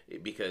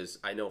because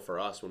I know for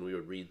us, when we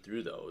would read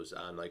through those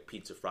on like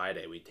Pizza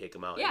Friday, we'd take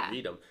them out and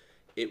read them.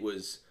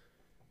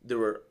 There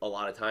were a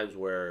lot of times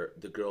where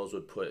the girls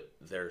would put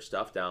their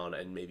stuff down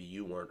and maybe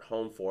you weren't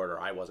home for it or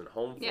I wasn't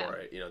home for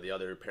it. The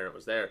other parent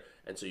was there,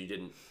 and so you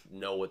didn't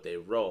know what they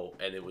wrote,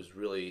 and it was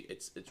really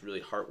it's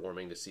really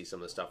heartwarming to see some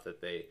of the stuff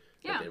that they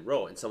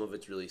wrote, and some of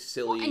it's really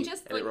silly, and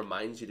it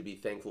reminds you to be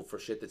thankful for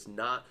shit that's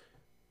not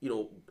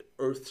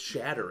earth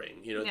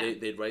shattering.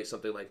 They'd write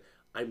something like,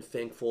 "I'm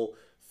thankful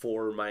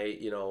for my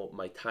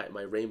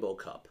my rainbow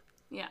cup."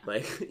 Yeah.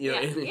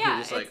 You're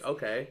just like,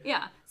 okay.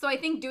 Yeah. So I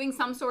think doing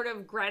some sort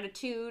of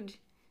gratitude,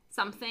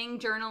 something,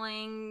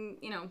 journaling,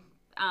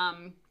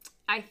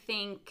 I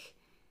think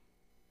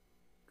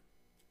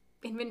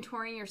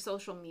inventorying your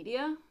social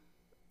media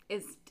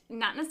is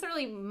not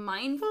necessarily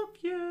mindful.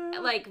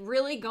 Like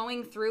really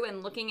going through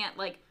and looking at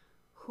like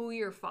who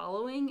you're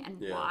following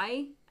and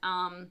why.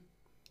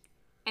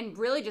 And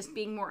really just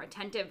being more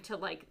attentive to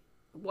like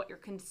what you're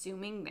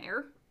consuming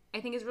there, I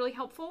think is really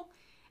helpful.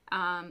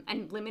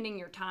 And limiting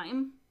your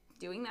time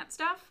doing that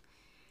stuff.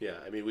 Yeah,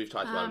 I mean, we've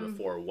talked about it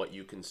before. What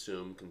you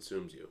consume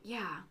consumes you.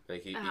 Yeah.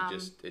 Like,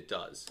 it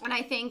does. And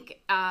I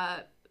think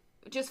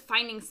just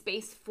finding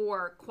space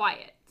for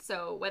quiet.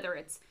 So whether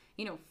it's,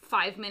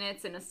 5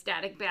 minutes in a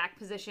static back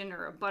position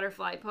or a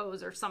butterfly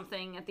pose or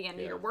something at the end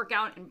of your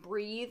workout and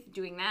breathe,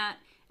 doing that.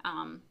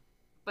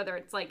 Whether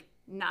it's like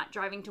not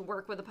driving to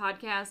work with a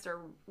podcast or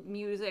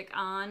music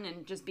on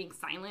and just being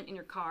silent in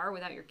your car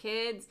without your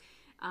kids.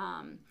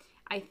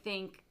 I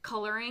think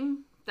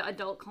coloring, the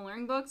adult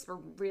coloring books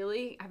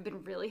have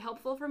been really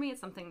helpful for me. It's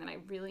something that I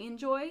really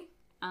enjoy,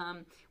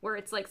 where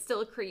it's like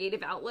still a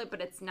creative outlet, but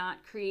it's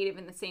not creative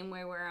in the same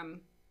way where I'm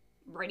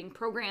writing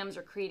programs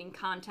or creating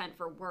content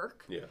for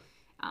work. Yeah.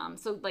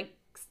 So like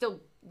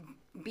still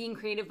being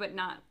creative, but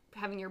not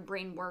having your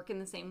brain work in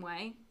the same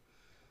way.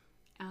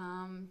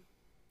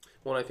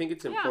 Well, I think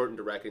it's important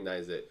to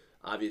recognize that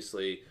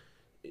obviously,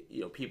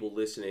 people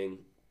listening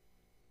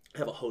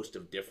have a host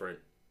of different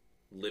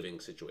living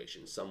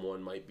situations.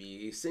 Someone might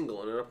be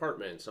single in an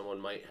apartment. Someone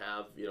might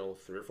have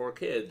 3 or 4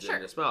 kids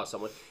and a spouse.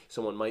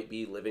 Someone might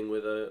be living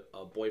with a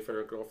boyfriend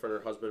or girlfriend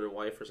or husband or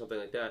wife or something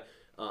like that.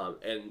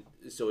 And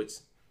so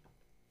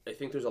I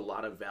think there's a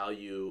lot of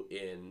value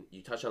in,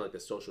 you touch on like the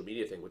social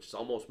media thing, which is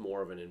almost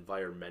more of an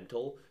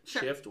environmental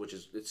shift, which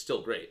is, it's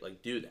still great.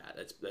 Like do that.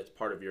 That's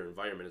part of your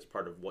environment. It's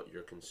part of what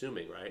you're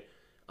consuming, right?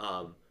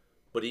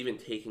 But even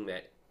taking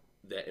that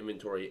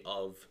inventory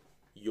of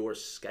your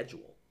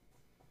schedule.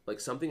 Like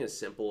something as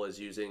simple as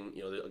using,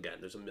 again,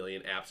 there's a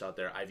million apps out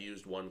there. I've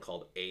used one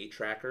called A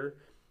Tracker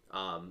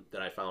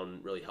that I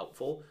found really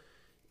helpful.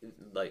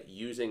 Like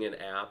using an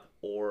app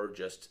or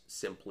just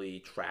simply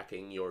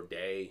tracking your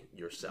day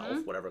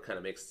yourself, whatever kind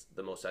of makes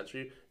the most sense for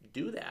you.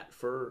 Do that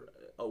for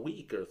a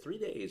week or 3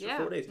 days or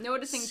 4 days.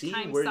 Noticing See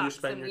time where you sucks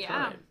spend your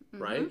time,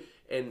 right?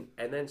 And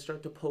then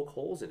start to poke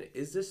holes in it.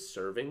 Is this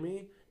serving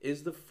me?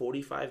 Is the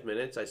 45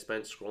 minutes I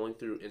spent scrolling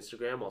through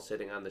Instagram while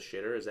sitting on the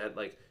shitter,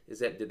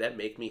 did that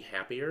make me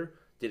happier?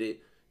 Did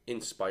it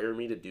inspire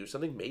me to do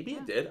something? Maybe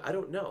it did. I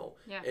don't know.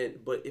 Yeah.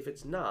 But if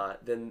it's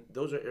not, then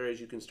those are areas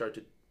you can start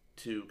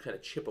to kind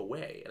of chip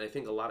away. And I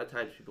think a lot of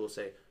times people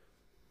say,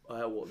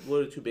 well, what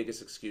are the 2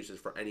 biggest excuses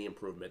for any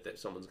improvement that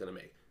someone's going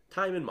to make?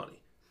 Time and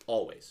money.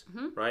 always,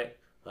 right?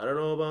 I don't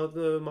know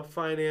about my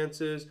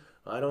finances.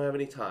 I don't have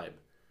any time.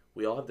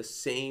 We all have the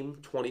same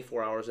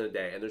 24 hours in a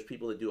day, and there's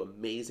people that do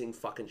amazing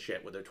fucking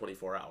shit with their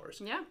 24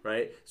 hours. Yeah.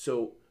 Right?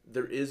 So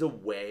there is a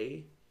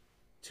way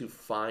to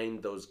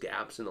find those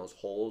gaps and those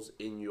holes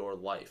in your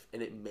life.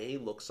 And it may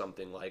look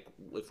something like,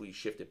 if we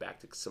shift it back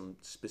to some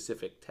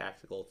specific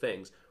tactical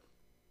things,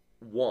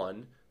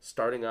 one,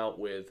 starting out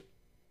with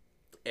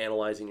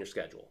analyzing your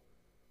schedule.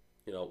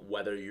 You know,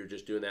 whether you're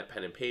just doing that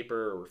pen and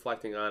paper or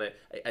reflecting on it,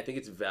 I think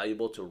it's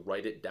valuable to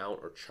write it down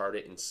or chart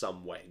it in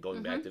some way,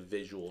 going back to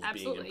visuals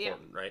Absolutely, being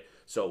important, right?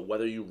 So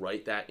whether you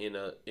write that in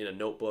a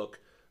notebook,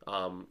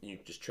 you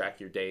just track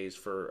your days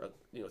for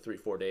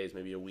 3-4 days,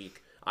 maybe a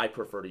week. I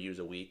prefer to use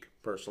a week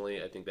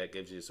personally. I think that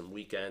gives you some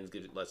weekends,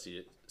 lets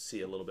you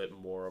see a little bit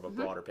more of a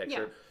broader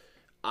picture. Yeah.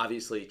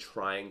 Obviously,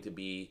 trying to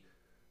be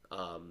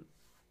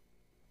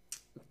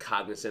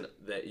cognizant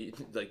that you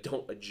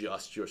don't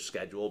adjust your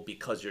schedule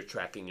because you're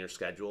tracking your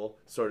schedule,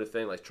 sort of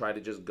thing. Like, try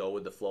to just go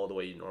with the flow the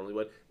way you normally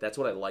would. That's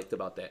what I liked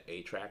about that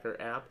A Tracker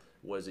app,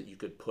 was that you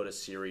could put a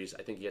series.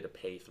 I think you had to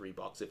pay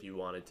 $3 if you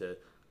wanted to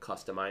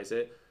customize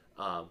it.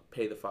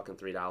 Pay the fucking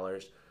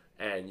 $3,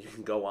 and you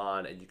can go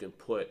on and you can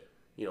put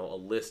a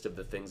list of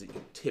the things that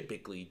you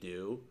typically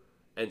do.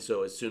 And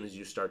so as soon as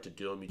you start to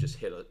do them, you just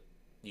hit it.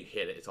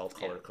 It's all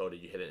color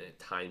coded. You hit it and it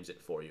times it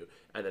for you,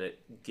 and then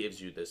it gives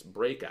you this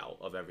breakout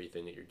of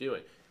everything that you're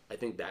doing. I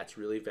think that's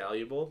really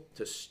valuable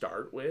to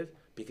start with,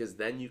 because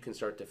then you can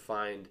start to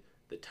find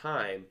the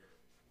time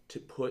to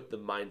put the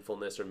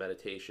mindfulness or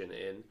meditation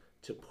in,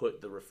 to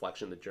put the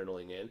reflection, the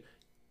journaling in.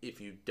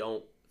 If you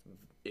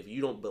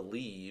don't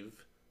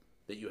believe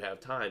that you have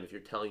time, if you're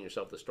telling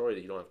yourself the story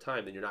that you don't have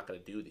time, then you're not going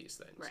to do these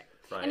things.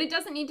 Right. And it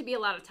doesn't need to be a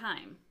lot of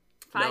time.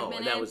 5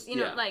 minutes,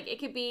 like, it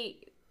could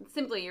be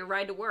simply your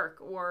ride to work,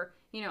 or,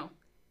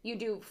 you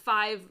do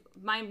 5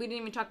 we didn't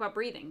even talk about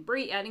breathing.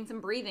 Adding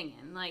some breathing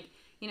in, like,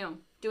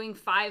 doing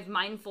 5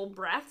 mindful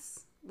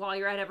breaths while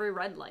you're at every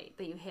red light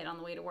that you hit on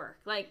the way to work.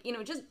 Like,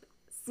 just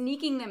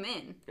sneaking them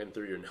in. And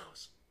through your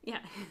nose.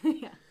 Yeah.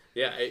 Yeah.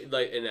 Yeah,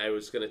 and I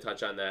was going to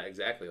touch on that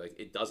exactly. Like,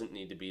 it doesn't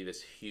need to be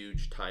this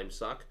huge time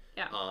suck.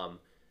 Yeah.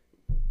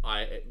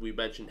 We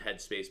mentioned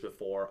Headspace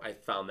before. I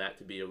found that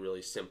to be a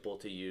really simple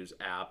to use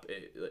app.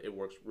 It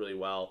works really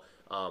well.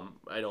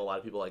 I know a lot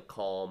of people like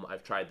Calm.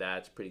 I've tried that.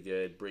 It's pretty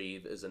good.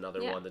 Breathe is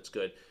another one that's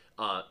good.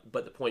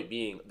 But the point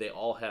being, they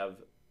all have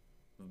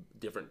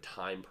different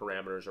time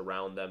parameters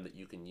around them that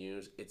you can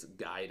use. It's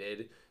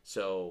guided,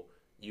 so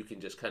you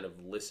can just kind of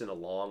listen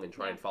along and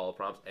try and follow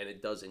prompts. And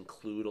it does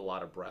include a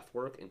lot of breath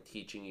work and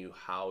teaching you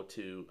how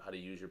to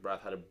use your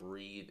breath, how to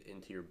breathe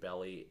into your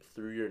belly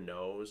through your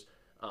nose.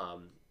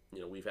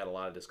 We've had a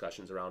lot of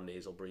discussions around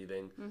nasal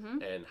breathing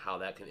and how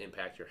that can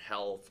impact your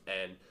health,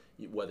 and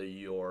whether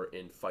you're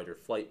in fight or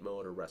flight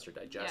mode or rest or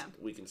digest.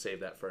 Yeah. We can save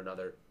that for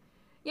another.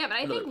 Yeah, but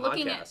I think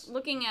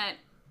looking at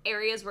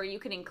areas where you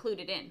can include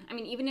it in. I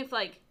mean, even if,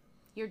 like,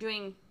 you're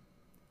doing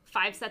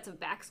 5 sets of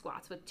back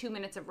squats with 2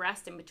 minutes of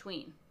rest in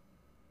between,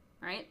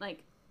 right?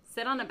 Like,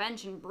 sit on a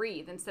bench and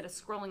breathe instead of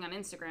scrolling on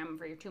Instagram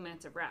for your 2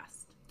 minutes of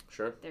rest.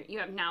 Sure. You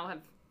have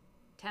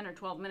 10 or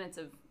 12 minutes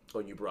of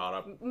you brought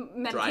up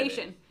meditation.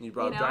 Driving. You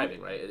brought up driving,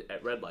 right,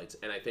 at red lights.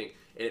 And I think,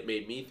 and it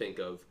made me think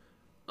of,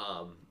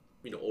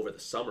 over the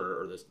summer,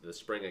 or the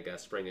spring, I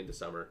guess, spring into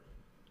summer,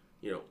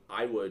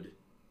 I would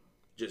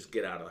just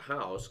get out of the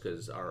house,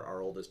 because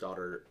our oldest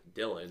daughter,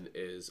 Dylan,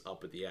 is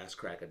up at the ass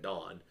crack of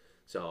dawn.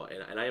 So,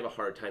 and I have a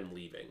hard time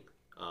leaving.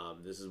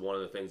 This is one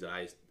of the things that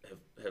I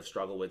have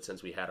struggled with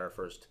since we had our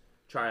first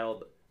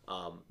child,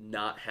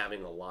 not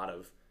having a lot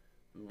of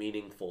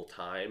meaningful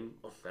time.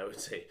 I would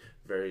say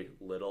very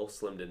little,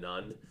 slim to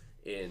none,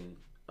 in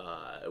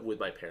with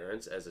my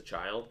parents as a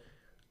child.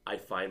 I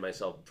find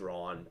myself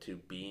drawn to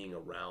being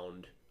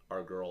around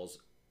our girls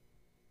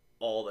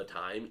all the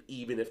time,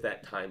 even if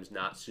that time's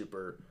not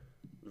super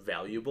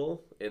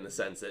valuable, in the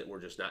sense that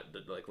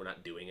we're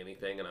not doing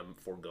anything and I'm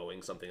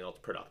foregoing something else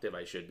productive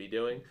I should be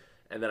doing.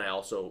 And then I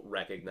also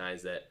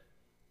recognize that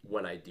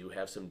when I do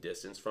have some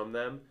distance from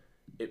them,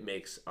 it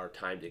makes our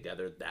time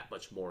together that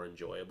much more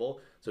enjoyable.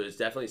 So it's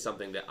definitely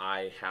something that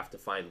I have to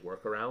find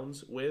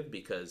workarounds with,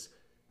 because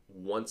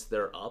once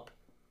they're up,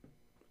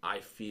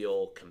 I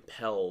feel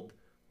compelled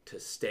to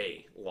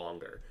stay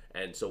longer.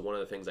 And so one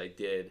of the things I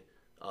did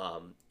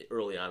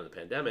early on in the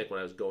pandemic, when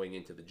I was going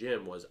into the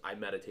gym, was I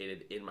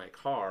meditated in my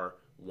car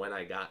when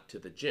I got to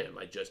the gym.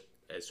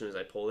 As soon as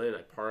I pulled in,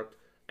 I parked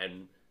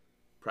and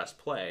pressed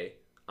play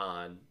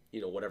on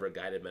whatever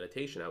guided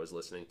meditation I was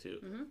listening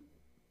to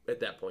at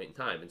that point in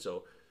time. And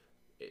so,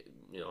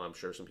 I'm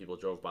sure some people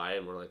drove by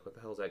and were like, what the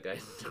hell is that guy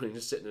doing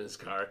just sitting in his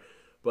car?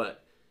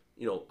 But,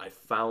 I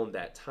found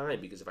that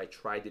time, because if I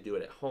tried to do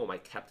it at home, I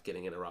kept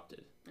getting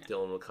interrupted. Yeah.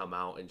 Dylan would come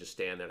out and just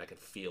stand there, and I could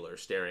feel her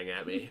staring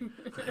at me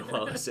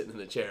while I was sitting in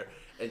the chair.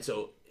 And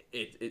so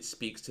it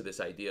speaks to this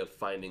idea of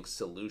finding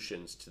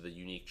solutions to the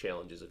unique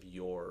challenges of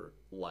your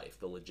life,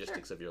 the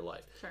logistics of your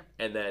life. Sure.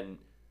 And then,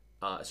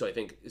 so I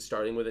think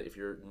starting with it, if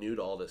you're new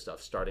to all this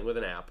stuff, starting with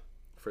an app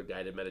for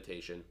guided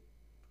meditation.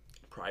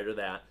 Prior to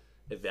that,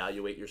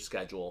 evaluate your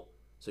schedule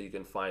so you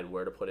can find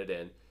where to put it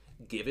in.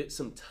 Give it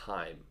some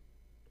time.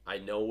 I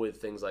know with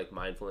things like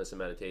mindfulness and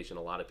meditation,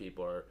 a lot of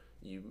people are,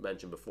 you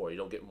mentioned before, you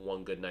don't get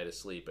one good night of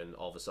sleep and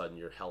all of a sudden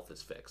your health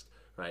is fixed,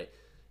 right?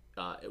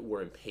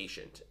 We're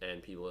impatient,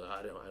 and people,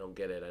 I don't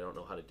get it. I don't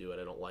know how to do it.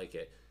 I don't like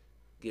it.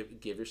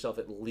 Give yourself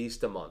at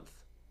least a month,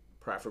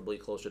 preferably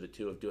closer to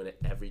 2, of doing it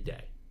every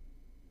day.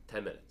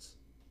 10 minutes.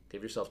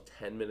 Give yourself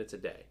 10 minutes a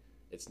day.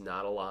 It's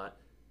not a lot.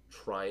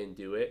 Try and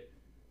do it.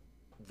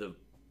 The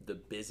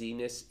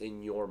busyness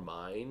in your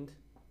mind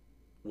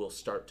will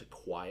start to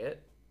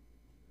quiet,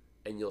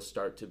 and you'll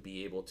start to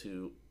be able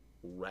to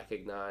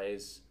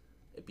recognize,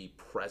 be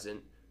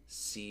present,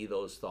 see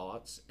those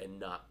thoughts, and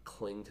not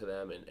cling to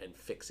them and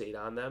fixate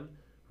on them,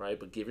 right?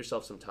 But give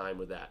yourself some time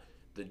with that.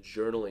 The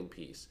journaling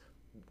piece,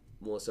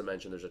 Melissa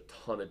mentioned there's a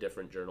ton of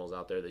different journals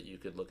out there that you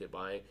could look at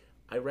buying.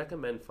 I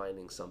recommend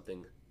finding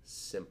something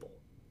simple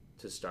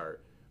to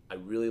start. I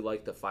really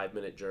like the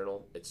 5-minute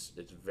journal. It's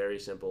very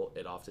simple.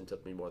 It often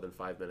took me more than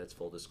 5 minutes,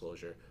 full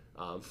disclosure.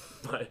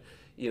 But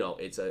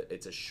it's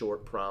a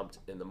short prompt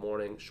in the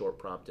morning, short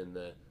prompt in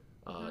the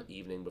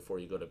evening before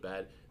you go to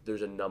bed.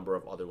 There's a number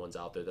of other ones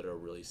out there that are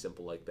really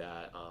simple like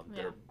that.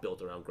 That are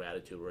built around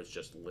gratitude, where it's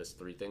just list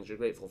 3 things you're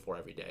grateful for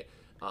every day.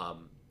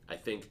 I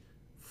think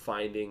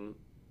finding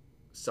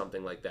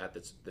something like that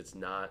that's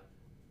not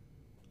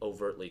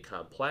overtly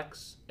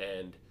complex,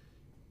 and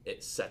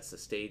it sets the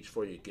stage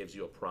for you, it gives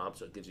you a prompt,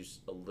 so it gives you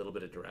a little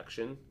bit of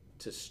direction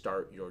to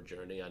start your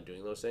journey on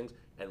doing those things,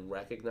 and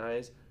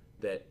recognize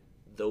that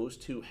those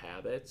 2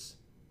 habits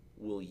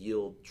will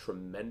yield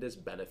tremendous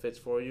benefits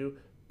for you,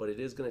 but it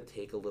is going to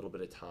take a little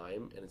bit of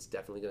time, and it's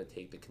definitely going to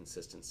take the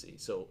consistency.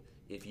 So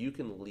if you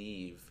can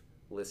leave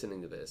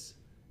listening to this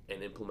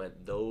and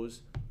implement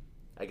those,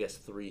 I guess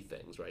 3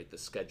 things, right? The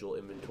schedule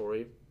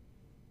inventory,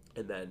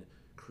 and then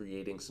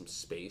creating some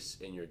space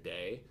in your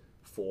day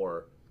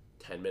for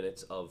 10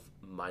 minutes of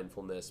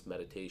mindfulness,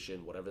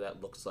 meditation, whatever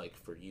that looks like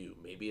for you.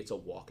 Maybe it's a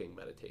walking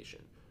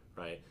meditation,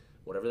 right?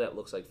 Whatever that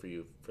looks like for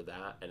you, for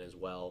that, and as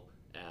well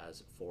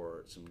as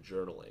for some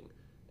journaling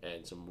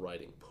and some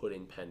writing,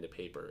 putting pen to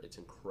paper. It's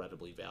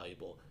incredibly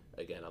valuable.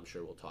 Again, I'm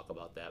sure we'll talk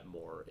about that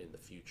more in the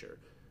future.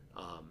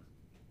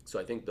 So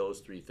I think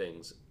those 3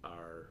 things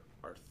are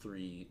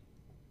 3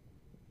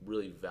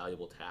 really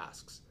valuable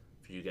tasks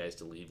for you guys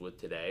to leave with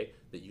today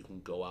that you can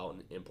go out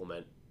and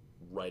implement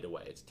right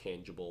away. It's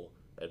tangible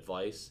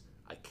advice.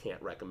 I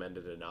can't recommend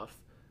it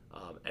enough.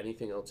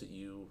 Anything else that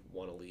you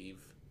want to leave?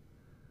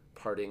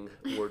 Parting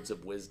words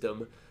of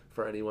wisdom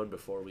for anyone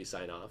before we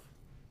sign off?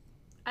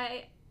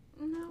 I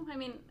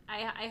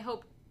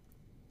hope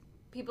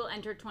people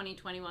enter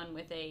 2021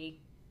 with a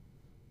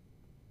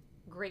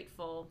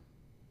grateful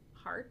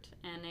heart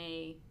and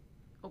a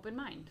open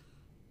mind.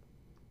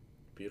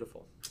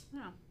 Beautiful.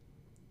 Yeah.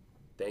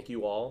 Thank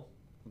you all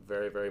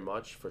very, very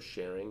much for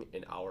sharing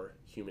in our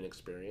human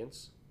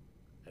experience,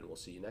 and we'll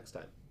see you next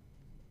time.